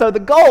 right? So the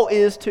goal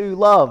is to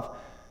love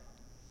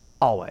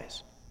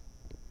always.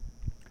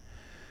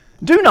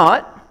 Do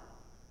not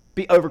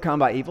be overcome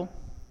by evil,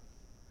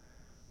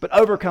 but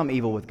overcome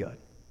evil with good.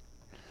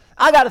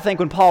 I got to think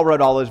when Paul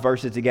wrote all those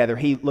verses together,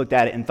 he looked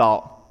at it and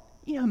thought,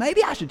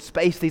 maybe I should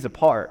space these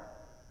apart.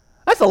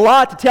 That's a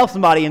lot to tell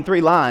somebody in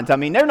 3 lines. I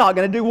mean, they're not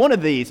going to do one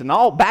of these and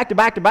all back to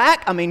back to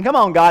back. I mean, come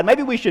on, God.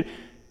 Maybe we should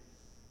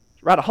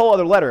write a whole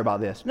other letter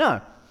about this. No.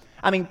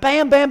 I mean,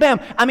 bam, bam, bam.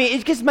 I mean,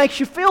 it just makes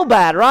you feel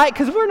bad, right?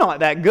 Because we're not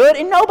that good,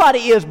 and nobody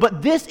is.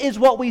 But this is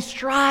what we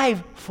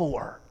strive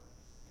for.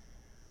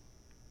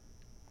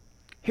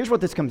 Here's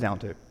what this comes down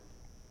to.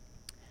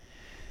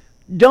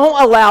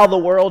 Don't allow the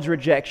world's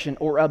rejection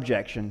or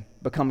objection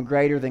become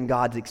greater than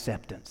God's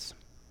acceptance.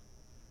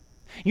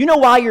 You know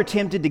why you're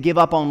tempted to give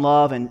up on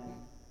love and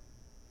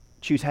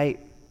choose hate?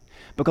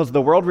 Because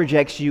the world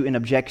rejects you and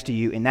objects to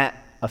you, and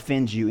that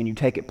offends you, and you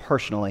take it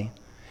personally.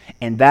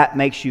 And that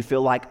makes you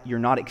feel like you're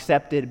not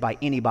accepted by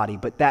anybody,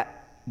 but that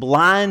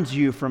blinds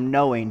you from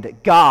knowing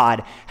that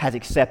God has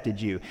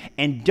accepted you.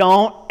 And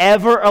don't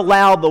ever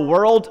allow the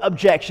world's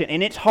objection,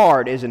 and it's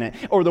hard, isn't it?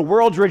 Or the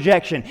world's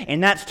rejection,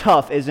 and that's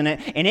tough, isn't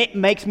it? And it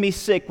makes me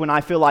sick when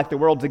I feel like the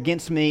world's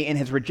against me and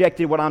has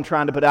rejected what I'm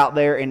trying to put out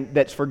there, and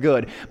that's for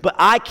good. But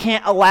I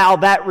can't allow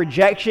that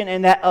rejection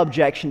and that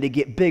objection to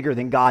get bigger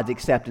than God's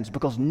acceptance,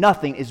 because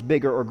nothing is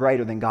bigger or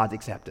greater than God's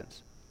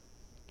acceptance.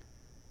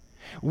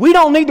 We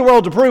don't need the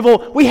world's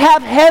approval. We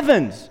have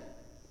heaven's.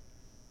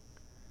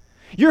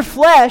 Your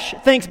flesh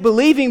thinks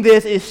believing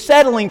this is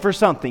settling for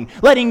something,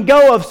 letting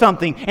go of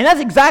something, and that's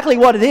exactly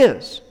what it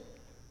is.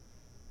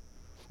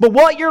 But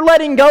what you're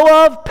letting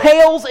go of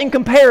pales in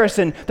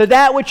comparison to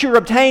that which you're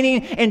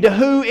obtaining and to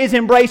who is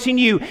embracing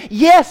you.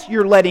 Yes,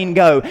 you're letting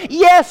go.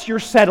 Yes, you're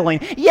settling.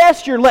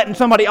 Yes, you're letting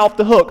somebody off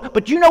the hook.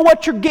 But you know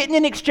what you're getting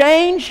in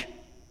exchange?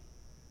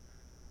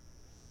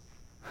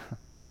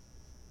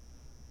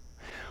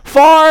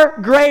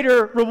 Far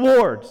greater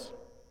rewards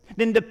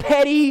than the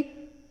petty,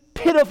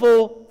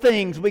 pitiful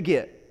things we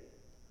get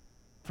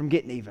from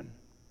getting even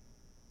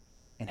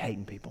and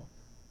hating people.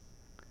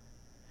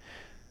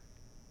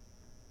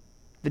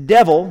 The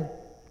devil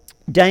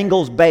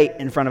dangles bait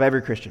in front of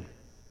every Christian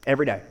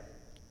every day.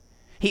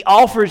 He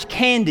offers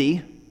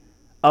candy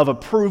of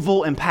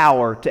approval and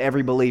power to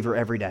every believer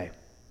every day.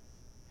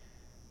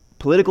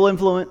 Political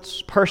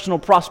influence, personal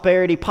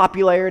prosperity,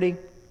 popularity.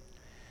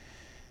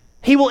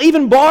 He will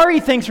even borrow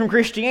things from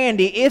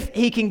Christianity if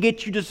he can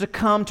get you to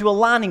succumb to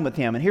aligning with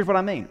him. And here's what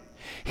I mean.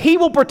 He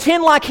will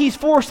pretend like he's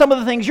for some of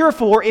the things you're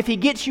for if he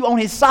gets you on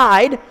his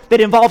side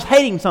that involves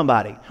hating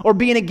somebody, or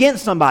being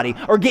against somebody,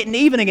 or getting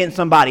even against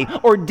somebody,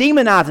 or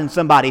demonizing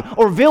somebody,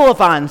 or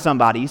vilifying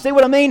somebody. You see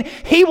what I mean?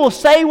 He will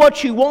say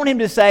what you want him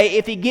to say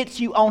if he gets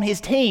you on his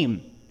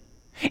team.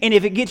 And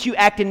if it gets you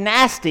acting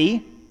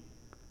nasty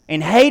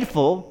and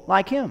hateful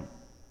like him.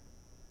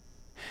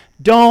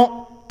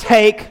 Don't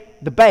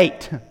take the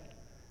bait.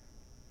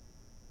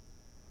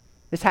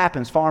 This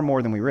happens far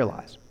more than we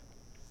realize.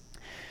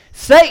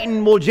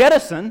 Satan will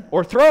jettison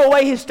or throw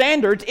away his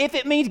standards if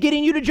it means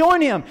getting you to join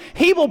him.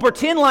 He will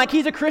pretend like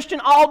he's a Christian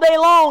all day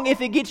long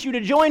if it gets you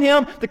to join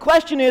him. The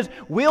question is,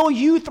 will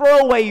you throw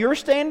away your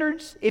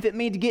standards if it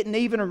means getting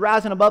even or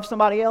rising above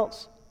somebody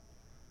else?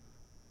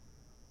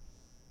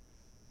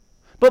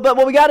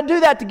 But we got to do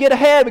that to get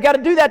ahead. We got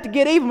to do that to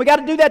get even. We got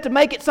to do that to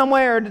make it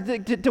somewhere,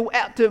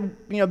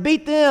 to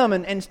beat them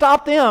and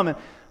stop them. And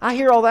I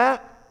hear all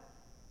that.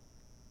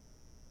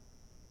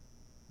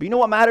 But you know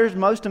what matters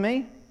most to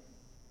me?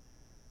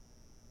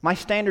 My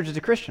standards as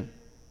a Christian.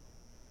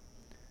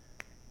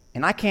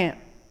 And I can't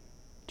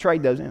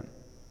trade those in.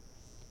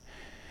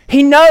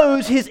 He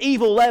knows his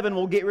evil leaven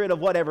will get rid of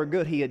whatever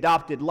good he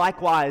adopted.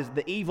 Likewise,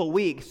 the evil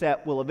we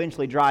accept will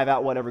eventually drive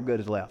out whatever good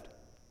is left.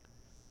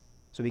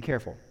 So be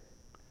careful.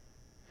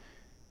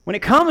 When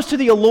it comes to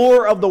the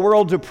allure of the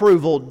world's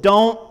approval,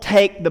 don't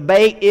take the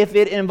bait if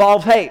it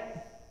involves hate.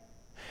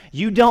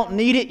 You don't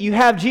need it. You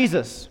have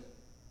Jesus.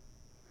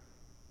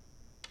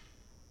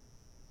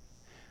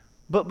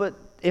 But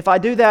if I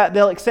do that,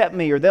 they'll accept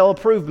me, or they'll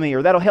approve me,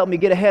 or that'll help me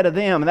get ahead of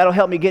them, and that'll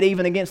help me get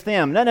even against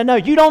them. No.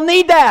 You don't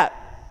need that.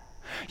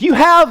 You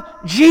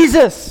have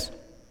Jesus.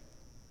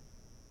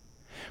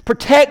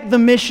 Protect the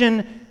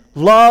mission,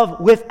 love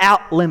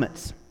without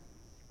limits.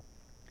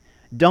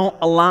 Don't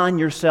align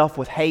yourself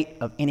with hate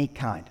of any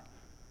kind.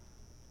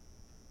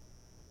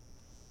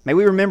 May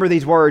we remember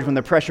these words when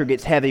the pressure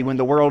gets heavy, when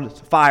the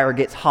world's fire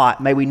gets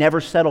hot. May we never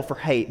settle for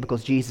hate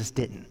because Jesus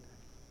didn't.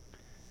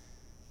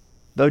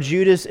 Though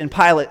Judas and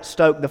Pilate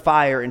stoked the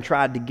fire and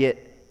tried to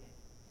get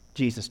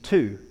Jesus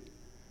too,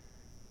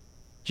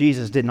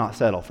 Jesus did not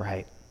settle for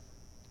hate.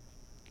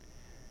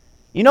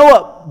 You know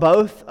what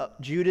both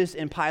Judas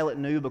and Pilate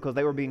knew because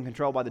they were being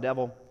controlled by the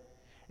devil?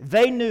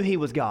 They knew he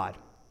was God.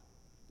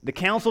 The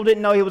council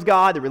didn't know he was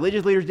God. The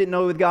religious leaders didn't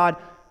know he was God.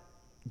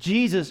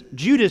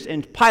 Judas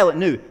and Pilate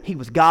knew he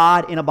was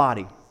God in a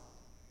body.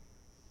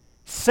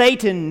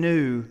 Satan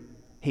knew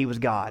he was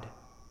God.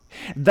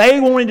 They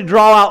wanted to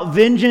draw out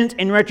vengeance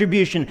and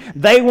retribution.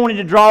 They wanted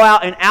to draw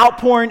out an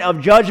outpouring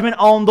of judgment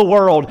on the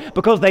world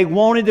because they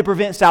wanted to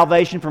prevent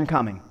salvation from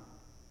coming.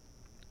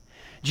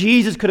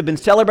 Jesus could have been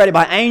celebrated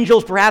by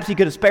angels. Perhaps he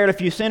could have spared a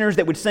few sinners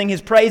that would sing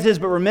his praises.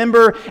 But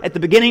remember, at the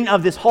beginning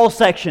of this whole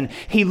section,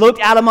 he looked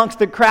out amongst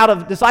the crowd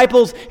of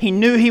disciples. He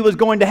knew he was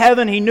going to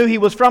heaven. He knew he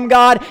was from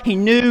God. He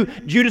knew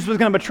Judas was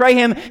going to betray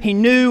him. He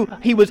knew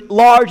he was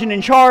large and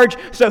in charge.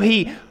 So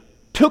he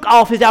took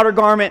off his outer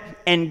garment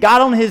and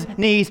got on his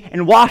knees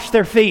and washed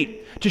their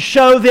feet to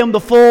show them the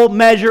full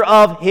measure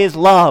of his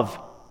love.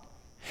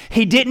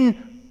 He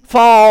didn't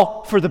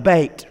fall for the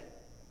bait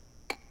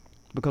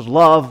because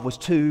love was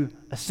too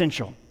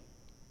essential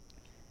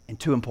and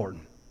too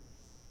important.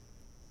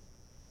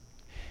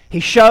 He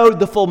showed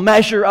the full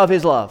measure of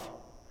his love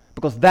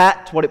because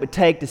that's what it would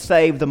take to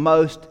save the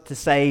most, to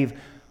save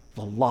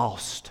the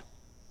lost.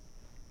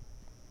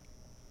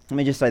 Let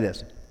me just say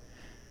this.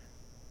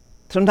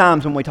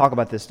 Sometimes when we talk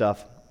about this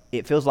stuff,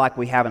 it feels like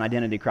we have an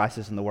identity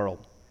crisis in the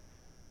world.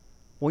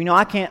 Well,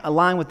 I can't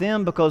align with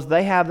them because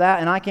they have that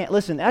and I can't.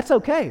 Listen, that's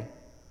okay.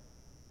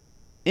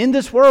 In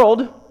this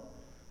world,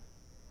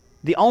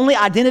 the only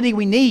identity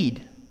we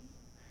need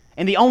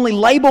and the only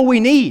label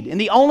we need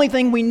and the only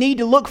thing we need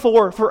to look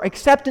for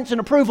acceptance and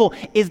approval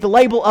is the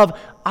label of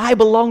I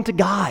belong to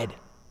God.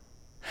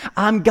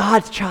 I'm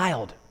God's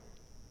child.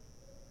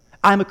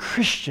 I'm a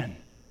Christian.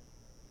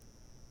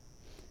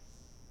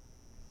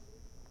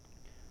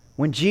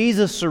 When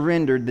Jesus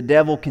surrendered, the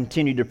devil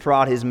continued to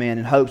prod his men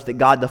in hopes that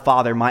God the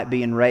Father might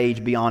be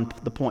enraged beyond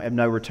the point of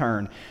no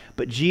return.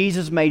 But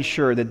Jesus made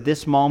sure that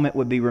this moment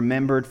would be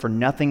remembered for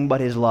nothing but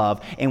his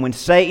love. And when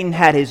Satan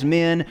had his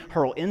men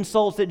hurl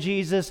insults at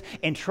Jesus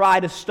and try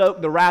to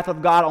stoke the wrath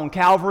of God on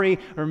Calvary,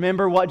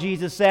 remember what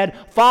Jesus said?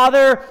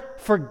 Father,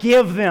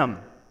 forgive them,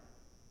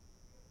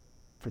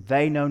 for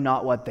they know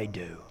not what they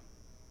do.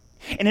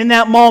 And in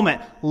that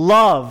moment,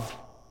 love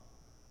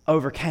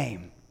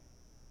overcame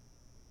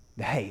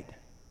the hate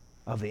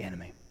of the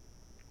enemy.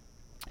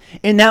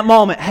 In that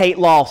moment, hate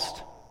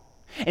lost.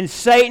 And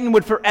Satan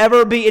would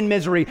forever be in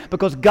misery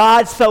because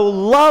God so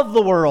loved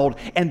the world,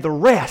 and the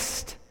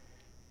rest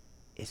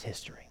is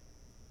history.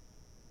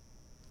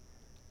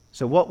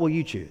 So what will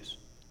you choose?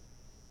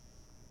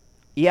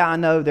 Yeah, I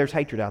know there's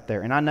hatred out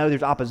there, and I know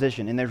there's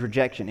opposition, and there's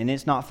rejection, and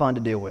it's not fun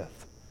to deal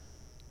with.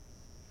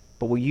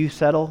 But will you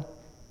settle?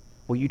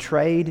 Will you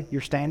trade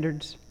your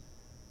standards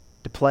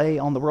to play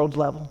on the world's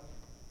level?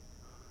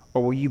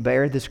 Or will you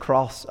bear this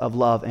cross of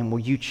love, and will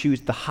you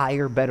choose the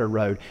higher, better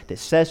road that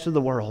says to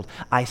the world,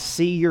 I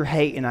see your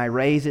hate and I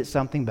raise it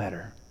something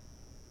better.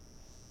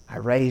 I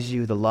raise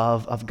you the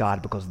love of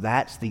God, because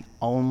that's the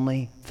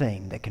only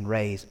thing that can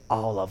raise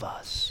all of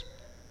us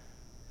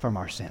from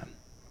our sin.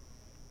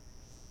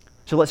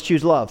 So let's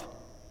choose love.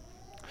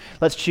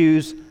 Let's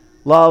choose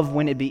love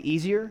when it'd be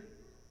easier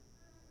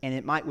and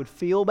it would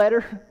feel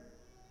better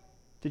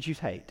to choose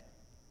hate.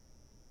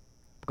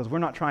 Because we're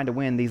not trying to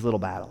win these little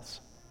battles.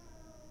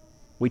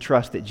 We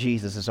trust that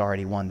Jesus has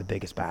already won the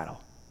biggest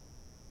battle.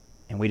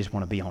 And we just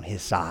want to be on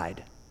His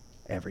side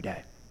every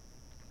day.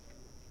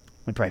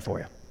 Let me pray for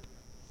you.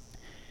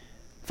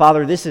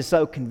 Father, this is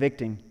so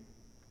convicting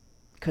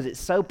because it's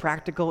so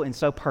practical and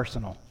so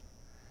personal.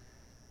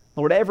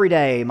 Lord, every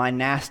day my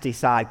nasty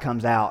side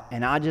comes out,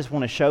 and I just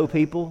want to show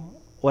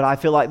people what I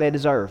feel like they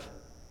deserve.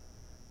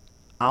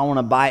 I want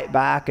to bite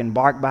back and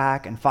bark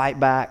back and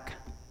fight back,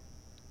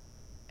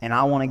 and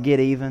I want to get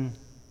even,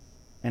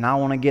 and I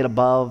want to get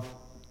above.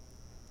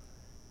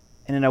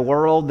 And in a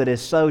world that is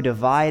so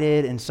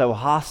divided and so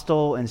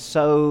hostile and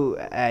so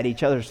at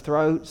each other's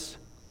throats,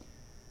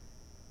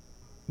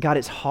 God,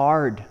 it's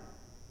hard.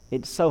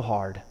 It's so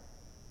hard.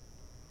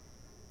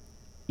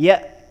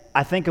 Yet,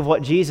 I think of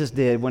what Jesus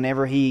did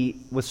whenever He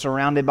was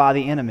surrounded by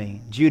the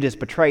enemy. Judas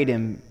betrayed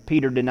Him.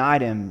 Peter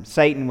denied Him.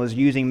 Satan was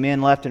using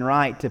men left and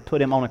right to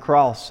put Him on a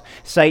cross.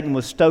 Satan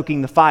was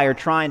stoking the fire,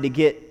 trying to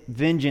get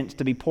vengeance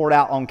to be poured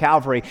out on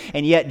Calvary.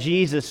 And yet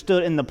Jesus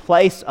stood in the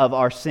place of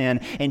our sin.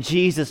 And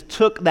Jesus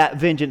took that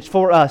vengeance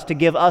for us to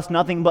give us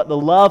nothing but the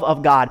love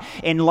of God.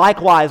 And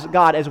likewise,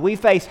 God, as we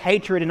face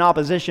hatred and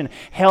opposition,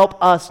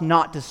 help us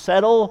not to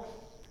settle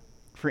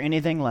for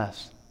anything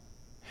less.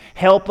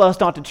 Help us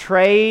not to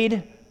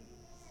trade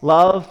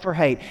love for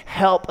hate.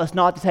 Help us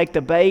not to take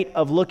the bait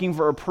of looking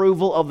for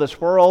approval of this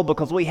world,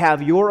 because we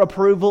have Your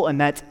approval and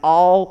that's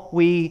all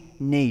we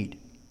need.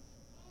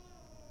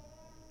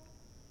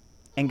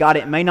 And God,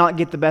 it may not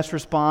get the best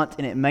response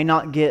and it may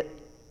not get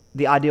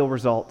the ideal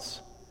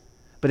results,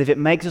 but if it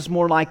makes us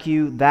more like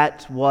You,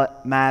 that's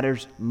what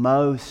matters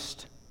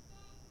most.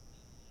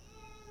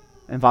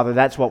 And Father,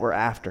 that's what we're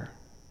after.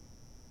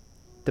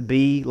 To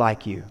be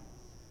like You,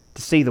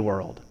 to see the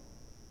world,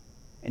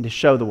 and to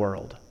show the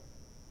world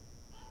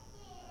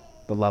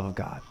the love of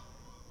God.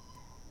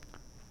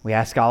 We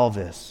ask all of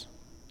this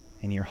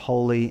in Your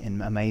holy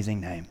and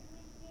amazing name.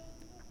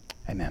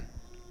 Amen.